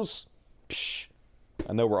 Latinos. Psh.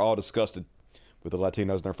 I know we're all disgusted with the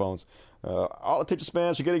Latinos and their phones. All attention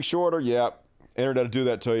spans are getting shorter. Yeah, internet will do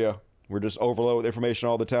that to you. We're just overloaded with information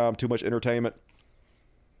all the time. Too much entertainment.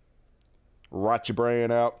 Rot your brain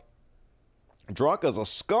out. Drunk as a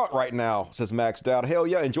skunk right now, says Maxed Out. Hell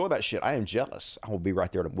yeah, enjoy that shit. I am jealous. I will be right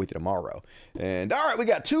there with you tomorrow. And all right, we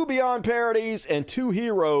got 2 Beyond parodies and 2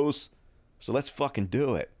 heroes. So let's fucking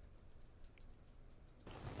do it.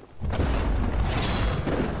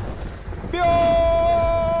 Beyond's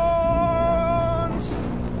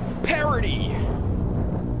parody.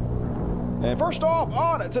 And first off,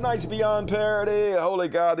 on tonight's Beyond parody, holy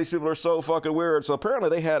God, these people are so fucking weird. So apparently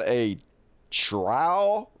they had a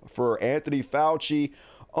trial for Anthony Fauci,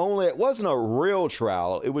 only it wasn't a real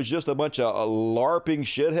trial. It was just a bunch of LARPing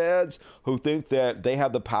shitheads who think that they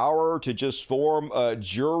have the power to just form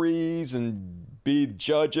juries and be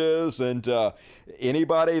judges, and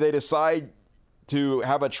anybody they decide to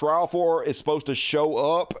have a trial for is supposed to show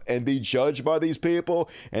up and be judged by these people,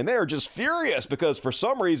 and they are just furious because for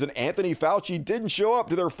some reason Anthony Fauci didn't show up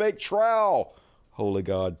to their fake trial. Holy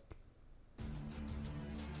God.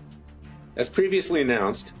 As previously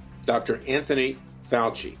announced, Dr. Anthony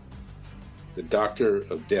Fauci, the doctor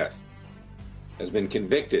of death, has been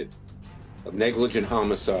convicted of negligent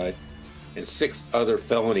homicide and 6 other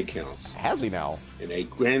felony counts. Has he now? In a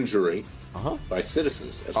grand jury by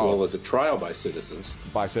citizens, as well as a trial by citizens.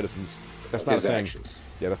 By citizens. That's not a thing. Actions.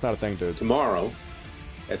 Yeah, that's not a thing, dude. Tomorrow,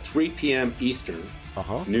 at 3 p.m. Eastern,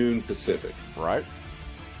 noon Pacific. Right.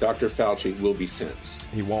 Dr. Fauci will be sentenced.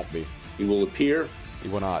 He won't be. He will appear. He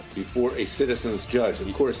will not. Before a citizen's judge.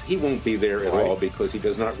 Of course, he won't be there at all because he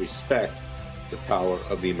does not respect the power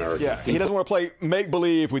of the American people. He doesn't want to play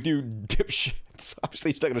make-believe with you dipshits.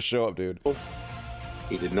 Obviously, he's not going to show up, dude.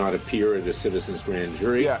 He did not appear at a citizen's grand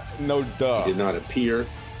jury. Yeah, no duh. He did not appear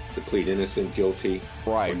to plead innocent, guilty,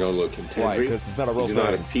 or nolo contendere. Right, because it's not a real thing. He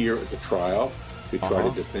did not appear at the trial to try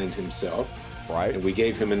to defend himself. Right. And we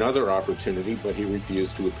gave him another opportunity, but he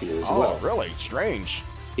refused to appear as well. Oh, really? Strange.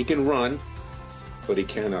 He can run, but he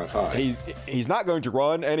cannot hide. He's not going to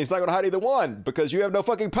run, and he's not going to hide either one, because you have no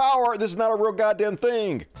fucking power. This is not a real goddamn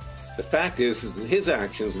thing. The fact is that his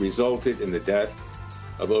actions resulted in the death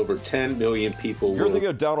of over 10 million people You're thinking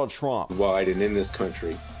of Donald Trump. Wide and in this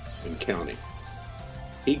country and counting.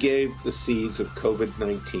 He gave the seeds of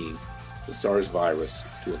COVID-19, the SARS virus,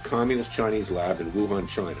 to a communist Chinese lab in Wuhan,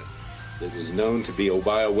 China, that was known to be a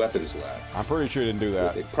bioweapons lab. I'm pretty sure he didn't do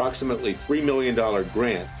that. With approximately $3 million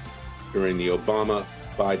grant during the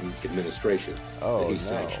Obama-Biden administration that he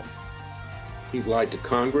sanctioned. He's lied to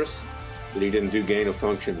Congress that he didn't do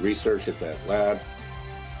gain-of-function research at that lab.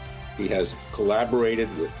 He has collaborated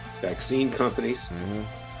with vaccine companies,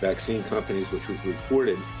 which was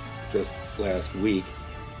reported just last week.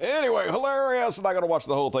 Anyway, hilarious. I'm not going to watch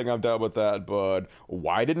the whole thing. I'm done with that. But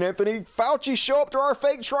why didn't Anthony Fauci show up to our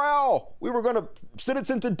fake trial? We were going to sentence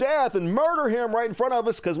him to death and murder him right in front of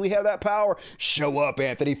us because we have that power. Show up,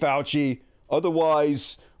 Anthony Fauci.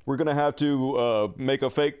 Otherwise, we're going to have to make a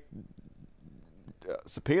fake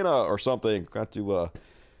subpoena or something. Got to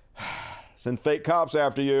send fake cops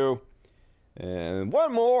after you. And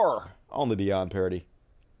one more on the Beyond parody.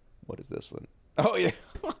 What is this one? Oh, yeah.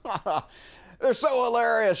 They're so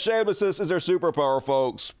hilarious. Shamelessness is their superpower,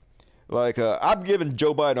 folks. Like, I'm giving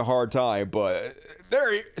Joe Biden a hard time, but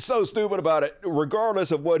they're so stupid about it.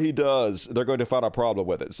 Regardless of what he does, they're going to find a problem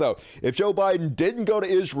with it. So, if Joe Biden didn't go to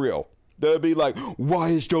Israel, they'll be like, why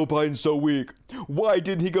is Joe Biden so weak? Why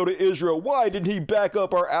didn't he go to Israel? Why didn't he back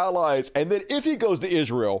up our allies? And then if he goes to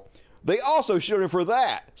Israel, they also shit him for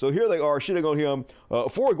that. So here they are shitting on him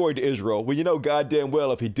for going to Israel. Well, you know goddamn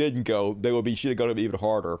well if he didn't go, they would be shitting on him even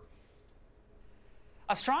harder.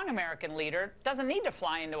 A strong American leader doesn't need to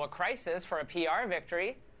fly into a crisis for a PR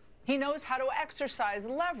victory. He knows how to exercise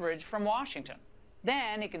leverage from Washington.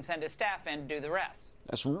 Then he can send his staff in to do the rest.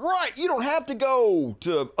 That's right. You don't have to go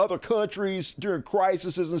to other countries during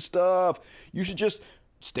crises and stuff. You should just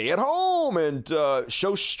stay at home and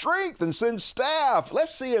show strength and send staff.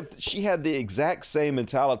 Let's see if she had the exact same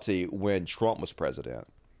mentality when Trump was president.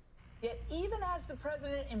 Yet even as the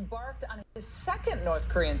president embarked on his second North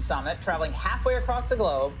Korean summit, traveling halfway across the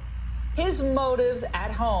globe, his motives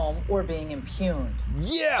at home were being impugned.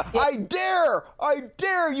 Yeah, I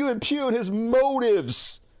dare you impugn his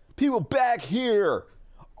motives. People back here,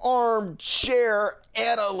 armchair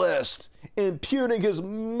analyst, impugning his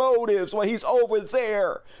motives while he's over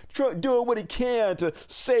there doing what he can to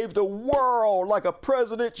save the world like a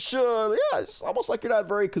president should. Yeah, it's almost like you're not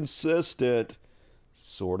very consistent.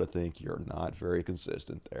 Sort of think you're not very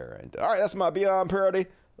consistent there. And all right, that's my Beyond parody.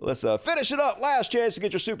 Let's finish it up. Last chance to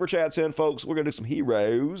get your super chats in, folks. We're going to do some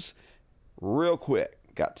heroes real quick.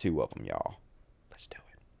 Got 2 of them, y'all. Let's do it.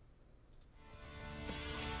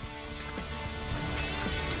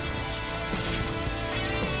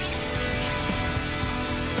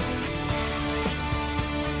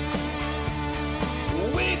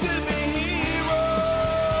 We could be heroes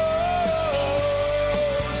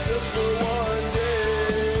just for one day.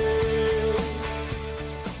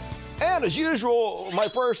 And as usual, my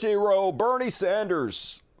first hero, Bernie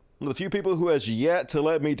Sanders. One of the few people who has yet to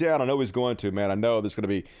let me down. I know he's going to, man. I know there's going to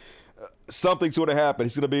be something's going to happen.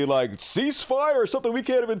 He's going to be like, ceasefire, something we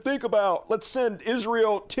can't even think about. Let's send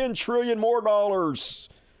Israel $10 trillion more.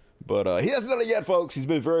 But he hasn't done it yet, folks. He's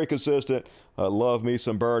been very consistent. Love me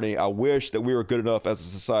some Bernie. I wish that we were good enough as a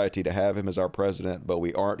society to have him as our president, but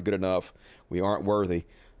we aren't good enough. We aren't worthy.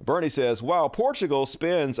 Bernie says, while Portugal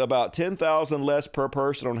spends about $10,000 less per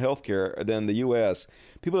person on health care than the U.S.,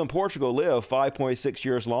 people in Portugal live 5.6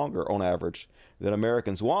 years longer on average. than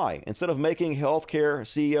Americans. Why? Instead of making healthcare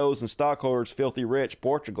CEOs and stockholders filthy rich,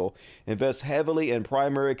 Portugal invests heavily in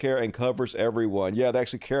primary care and covers everyone. Yeah, they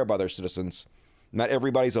actually care about their citizens. Not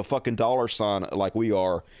everybody's a fucking dollar sign like we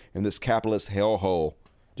are in this capitalist hellhole.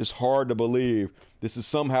 Just hard to believe this is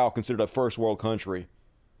somehow considered a first world country.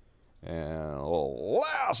 And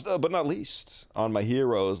last but not least on my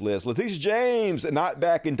heroes list, Letitia James, not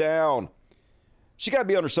backing down. She got to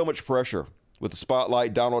be under so much pressure with the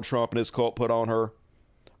spotlight Donald Trump and his cult put on her.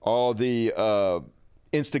 All the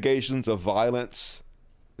instigations of violence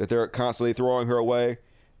that they're constantly throwing her away.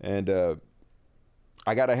 And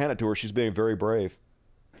I got to hand it to her. She's being very brave.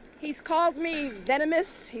 He's called me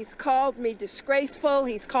venomous. He's called me disgraceful.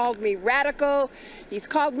 He's called me radical. He's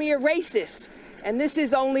called me a racist. And this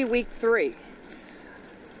is only week 3.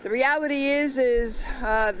 The reality is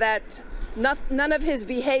that none of his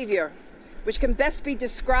behavior, which can best be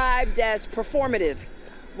described as performative,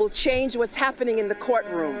 will change what's happening in the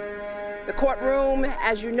courtroom. The courtroom,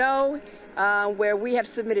 as you know, where we have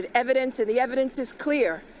submitted evidence, and the evidence is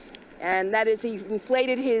clear, and that is he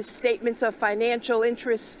inflated his statements of financial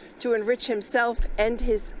interests to enrich himself and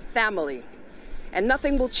his family. And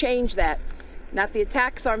nothing will change that. Not the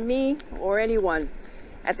attacks on me or anyone.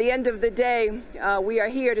 At the end of the day, we are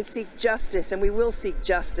here to seek justice, and we will seek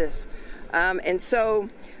justice. And so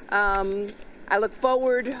I look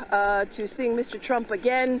forward to seeing Mr. Trump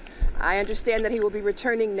again. I understand that he will be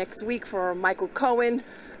returning next week for Michael Cohen.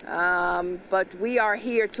 But we are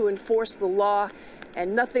here to enforce the law,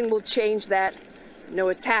 and nothing will change that. No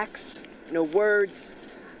attacks, no words.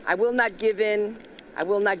 I will not give in. I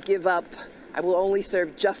will not give up. I will only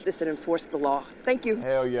serve justice and enforce the law. Thank you.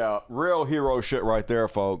 Hell yeah. Real hero shit right there,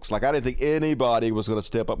 folks. Like, I didn't think anybody was going to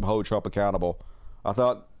step up and hold Trump accountable. I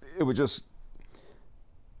thought it was just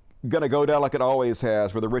going to go down like it always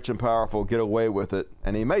has, where the rich and powerful get away with it.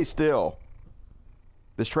 And he may still.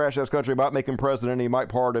 This trash-ass country might make him president, and he might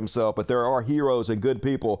pardon himself, but there are heroes and good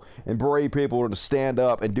people and brave people to stand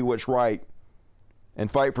up and do what's right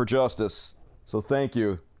and fight for justice. So thank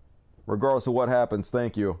you. Regardless of what happens,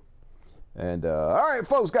 thank you. And all right,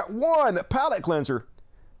 folks, got one palate cleanser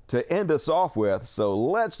to end us off with. So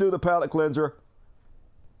let's do the palate cleanser.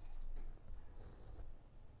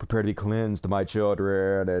 Prepare to be cleansed, my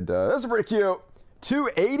children. And this is pretty cute. 2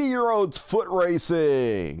 80-year-olds foot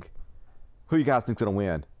racing. Who you guys think's gonna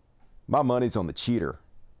win? My money's on the cheater.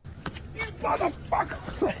 You motherfucker!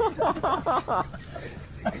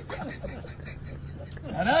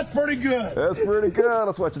 Now that's pretty good. That's pretty good.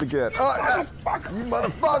 Let's watch it again. Oh, you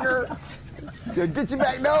motherfucker! Get you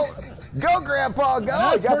back, no! Go, Grandpa, go!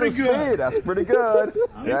 That's You got some pretty good. speed. That's pretty good.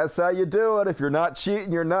 That's how you do it. If you're not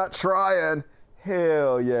cheating, you're not trying.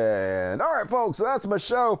 Hell yeah. And all right, folks, so that's my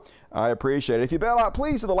show. I appreciate it. If you bail out,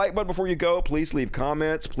 please hit the like button before you go. Please leave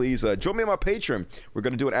comments. Please join me on my Patreon. We're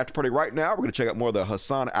going to do an after party right now. We're going to check out more of the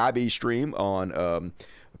Hassan Abbey stream on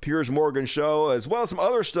Piers Morgan show, as well as some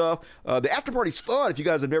other stuff. The after party's fun. If you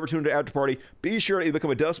guys have never tuned into after party, be sure to either become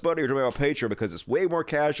a dust buddy or join me on Patreon, because it's way more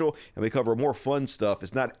casual and we cover more fun stuff.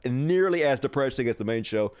 It's not nearly as depressing as the main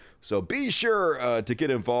show, so be sure to get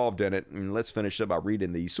involved in it. And let's finish up by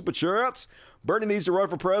reading the super chats. Bernie needs to run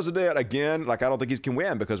for president again. Like, I don't think he can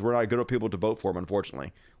win because we're not good enough people to vote for him,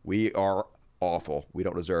 unfortunately. We are awful. We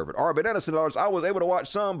don't deserve it. All right, Banana $10. I was able to watch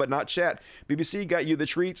some, but not chat. BBC got you the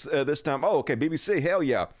treats this time. Oh, okay, BBC, hell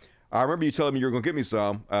yeah. I remember you telling me you were going to get me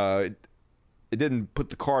some. It didn't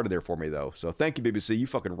put the card in there for me, though. So thank you, BBC. You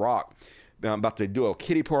fucking rock. Now, I'm about to do a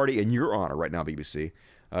kitty party in your honor right now, BBC.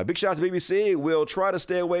 Big shout out to BBC. We'll try to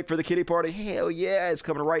stay awake for the kitty party. Hell yeah, it's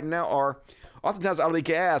coming right now. Oftentimes out of the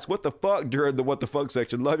gas, what the fuck, during the what the fuck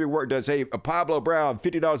section. Love your work, does. Hey, Pablo Brown,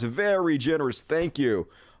 $50, very generous. Thank you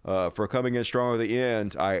for coming in strong at the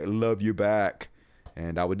end. I love you back.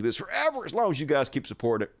 And I would do this forever as long as you guys keep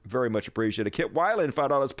supporting it. Very much appreciated. Kit Weiland,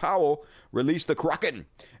 $5. Powell released the Kraken.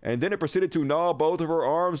 And then it proceeded to gnaw both of her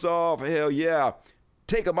arms off. Hell yeah.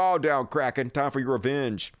 Take them all down, Kraken. Time for your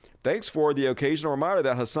revenge. Thanks for the occasional reminder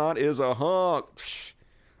that Hassan is a hunk.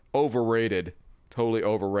 Overrated. Totally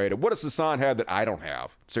overrated. What does Hassan have that I don't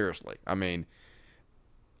have? Seriously. I mean,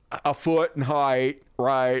 a foot in height,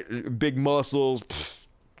 right? Big muscles.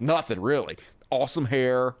 Nothing, really. Awesome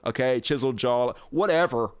hair, okay? Chiseled jaw.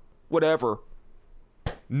 Whatever.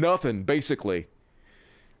 Nothing, basically.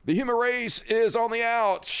 The human race is on the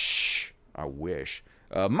out. I wish.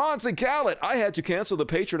 Monson Callet, I had to cancel the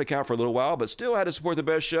Patreon account for a little while, but still had to support the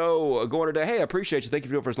best show going today. Hey, I appreciate you. Thank you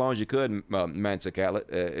for doing it for as long as you could, Monson Callet.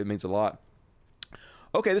 It means a lot.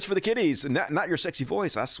 Okay, this is for the kiddies. Not your sexy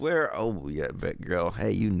voice, I swear. Oh, yeah, Vet Girl.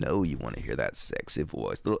 Hey, you know you want to hear that sexy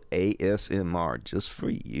voice. Little ASMR just for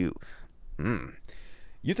you.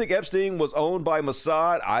 You think Epstein was owned by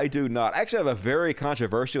Mossad? I do not. I actually have a very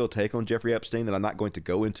controversial take on Jeffrey Epstein that I'm not going to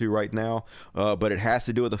go into right now, but it has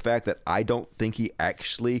to do with the fact that I don't think he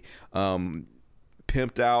actually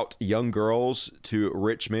pimped out young girls to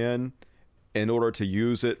rich men in order to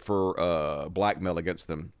use it for blackmail against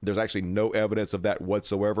them. There's actually no evidence of that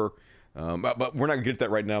whatsoever. But we're not going to get to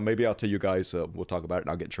that right now. Maybe I'll tell you guys. We'll talk about it,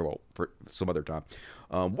 and I'll get in trouble for some other time.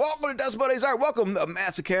 Welcome to Dust Buddies. All right, welcome,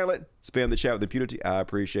 Massive Carolet. Spam the chat with impunity. I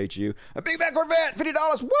appreciate you. A Big Mac Corvette,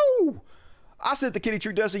 $50. Woo! I sent the kitty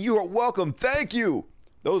treat, Dusty. You are welcome. Thank you.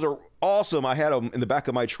 Those are awesome. I had them in the back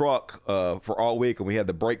of my truck for all week, and we had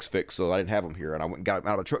the brakes fixed, so I didn't have them here. And I went and got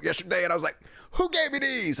them out of the truck yesterday, and I was like, who gave me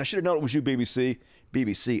these? I should have known it was you, BBC.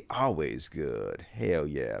 BBC, always good. Hell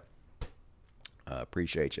yeah.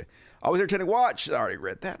 Appreciate you. Always entertaining watch. I already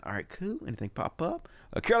read that. All right, cool. Anything pop up?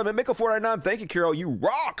 Carol Mickle 499. Thank you, Carol. You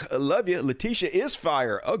rock. I love you. Letitia is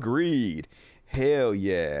fire. Agreed. Hell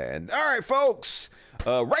yeah. And all right, folks.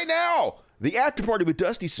 Right now, the after party with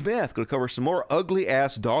Dusty Smith. Going to cover some more ugly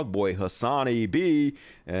ass dog boy Hassani B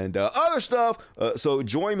and other stuff. So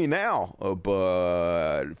join me now.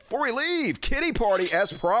 But before we leave, kitty party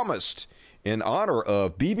as promised in honor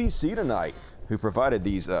of BBC tonight, who provided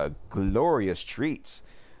these glorious treats.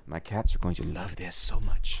 My cats are going to love this so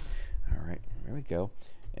much. All right, there we go.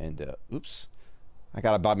 And oops, I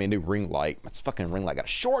gotta buy me a new ring light. That's fucking ring light got a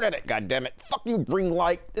short in it. God damn it! Fuck you, ring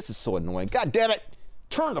light. This is so annoying. God damn it!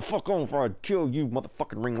 Turn the fuck on before I kill you,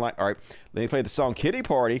 motherfucking ring light. All right, let me play the song "Kitty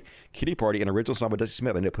Party." Kitty Party, an original song by Dusty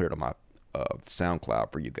Smith. I need to put it on my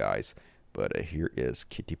SoundCloud for you guys. But here is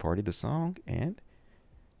Kitty Party, the song, and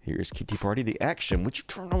here's Kitty Party, the action. Would you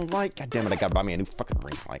turn on the light? God damn it! I gotta buy me a new fucking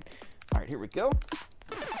ring light. All right, here we go.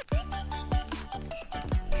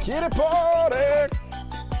 Kitty party!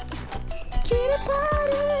 Kitty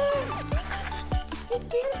party!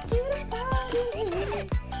 Kitty party!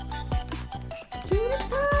 Kitty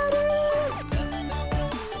party!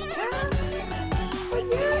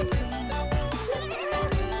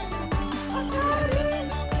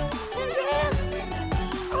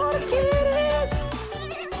 All the kitties!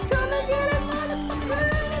 Come and get it,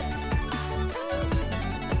 motherfuckers!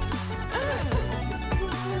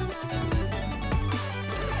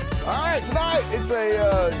 All right, tonight it's a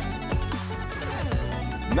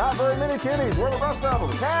not very many kitties. Where are the rest of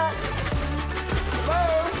them? Cat.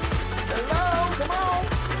 Hello. Hello. Come on.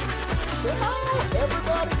 Come on.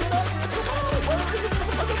 Everybody get up here. Come on. Where are the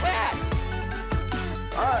motherfucking cat?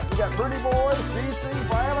 All right, we got Pretty Boy, CC,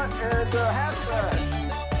 Violet, and Hashtag.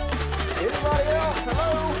 Anybody else?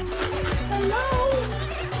 Hello. Hello.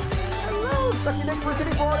 Hello. Suck your dick for a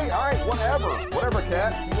kitty party. All right, whatever. Whatever,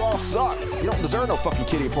 cats. You all suck. You don't deserve no fucking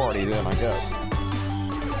kitty party then, I guess.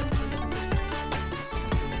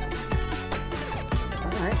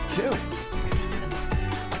 All right, cool.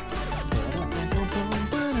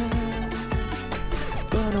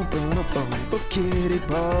 Kitty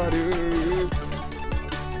party.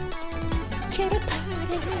 Kitty party.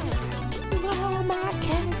 All my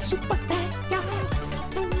cats super fat, y'all.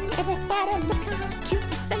 Everybody look how cute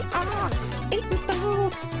they are. Eating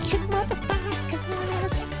food, cute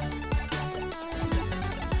motherfuckers.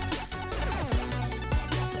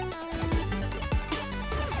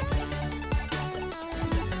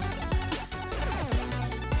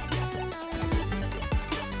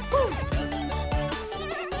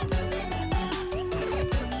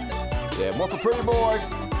 Yeah, more for Pretty Boy.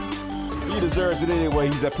 He deserves it anyway.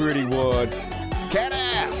 He's a pretty one. Cat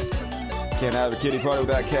ass. Can't have a kitty party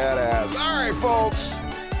without cat ass. All right, folks.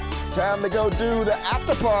 Time to go do the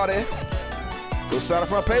after party. Go sign up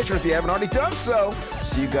for my Patreon if you haven't already done so.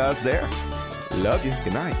 See you guys there. Love you.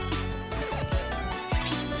 Good night.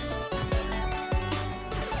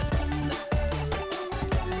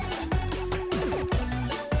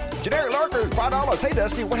 Generic Larker, $5. Hey,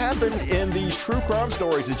 Dusty, what happened in these true crime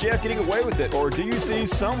stories? Is Jeff getting away with it, or do you see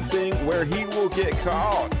something where he will get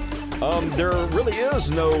caught? There really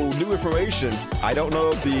is no new information. I don't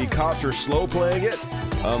know if the cops are slow playing it.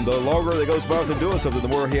 The longer that goes by with them doing something, the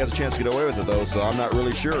more he has a chance to get away with it, though. So I'm not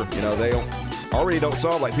really sure. You know, they don't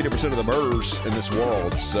solve like 50% of the murders in this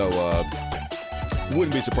world. So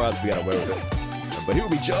wouldn't be surprised if he got away with it. But he will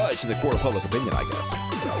be judged in the court of public opinion, I guess.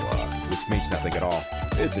 So, which means nothing at all.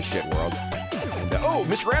 It's a shit world. And, oh,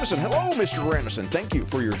 Mr. Anderson. Hello, Mr. Anderson. Thank you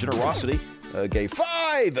for your generosity. Gave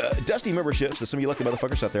 5 Dusty memberships to some of you lucky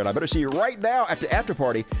motherfuckers out there. And I better see you right now at the after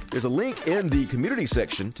party. There's a link in the community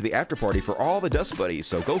section to the after party for all the Dust Buddies.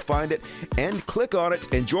 So go find it and click on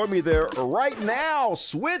it and join me there right now.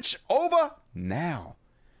 Switch over now.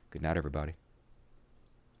 Good night, everybody.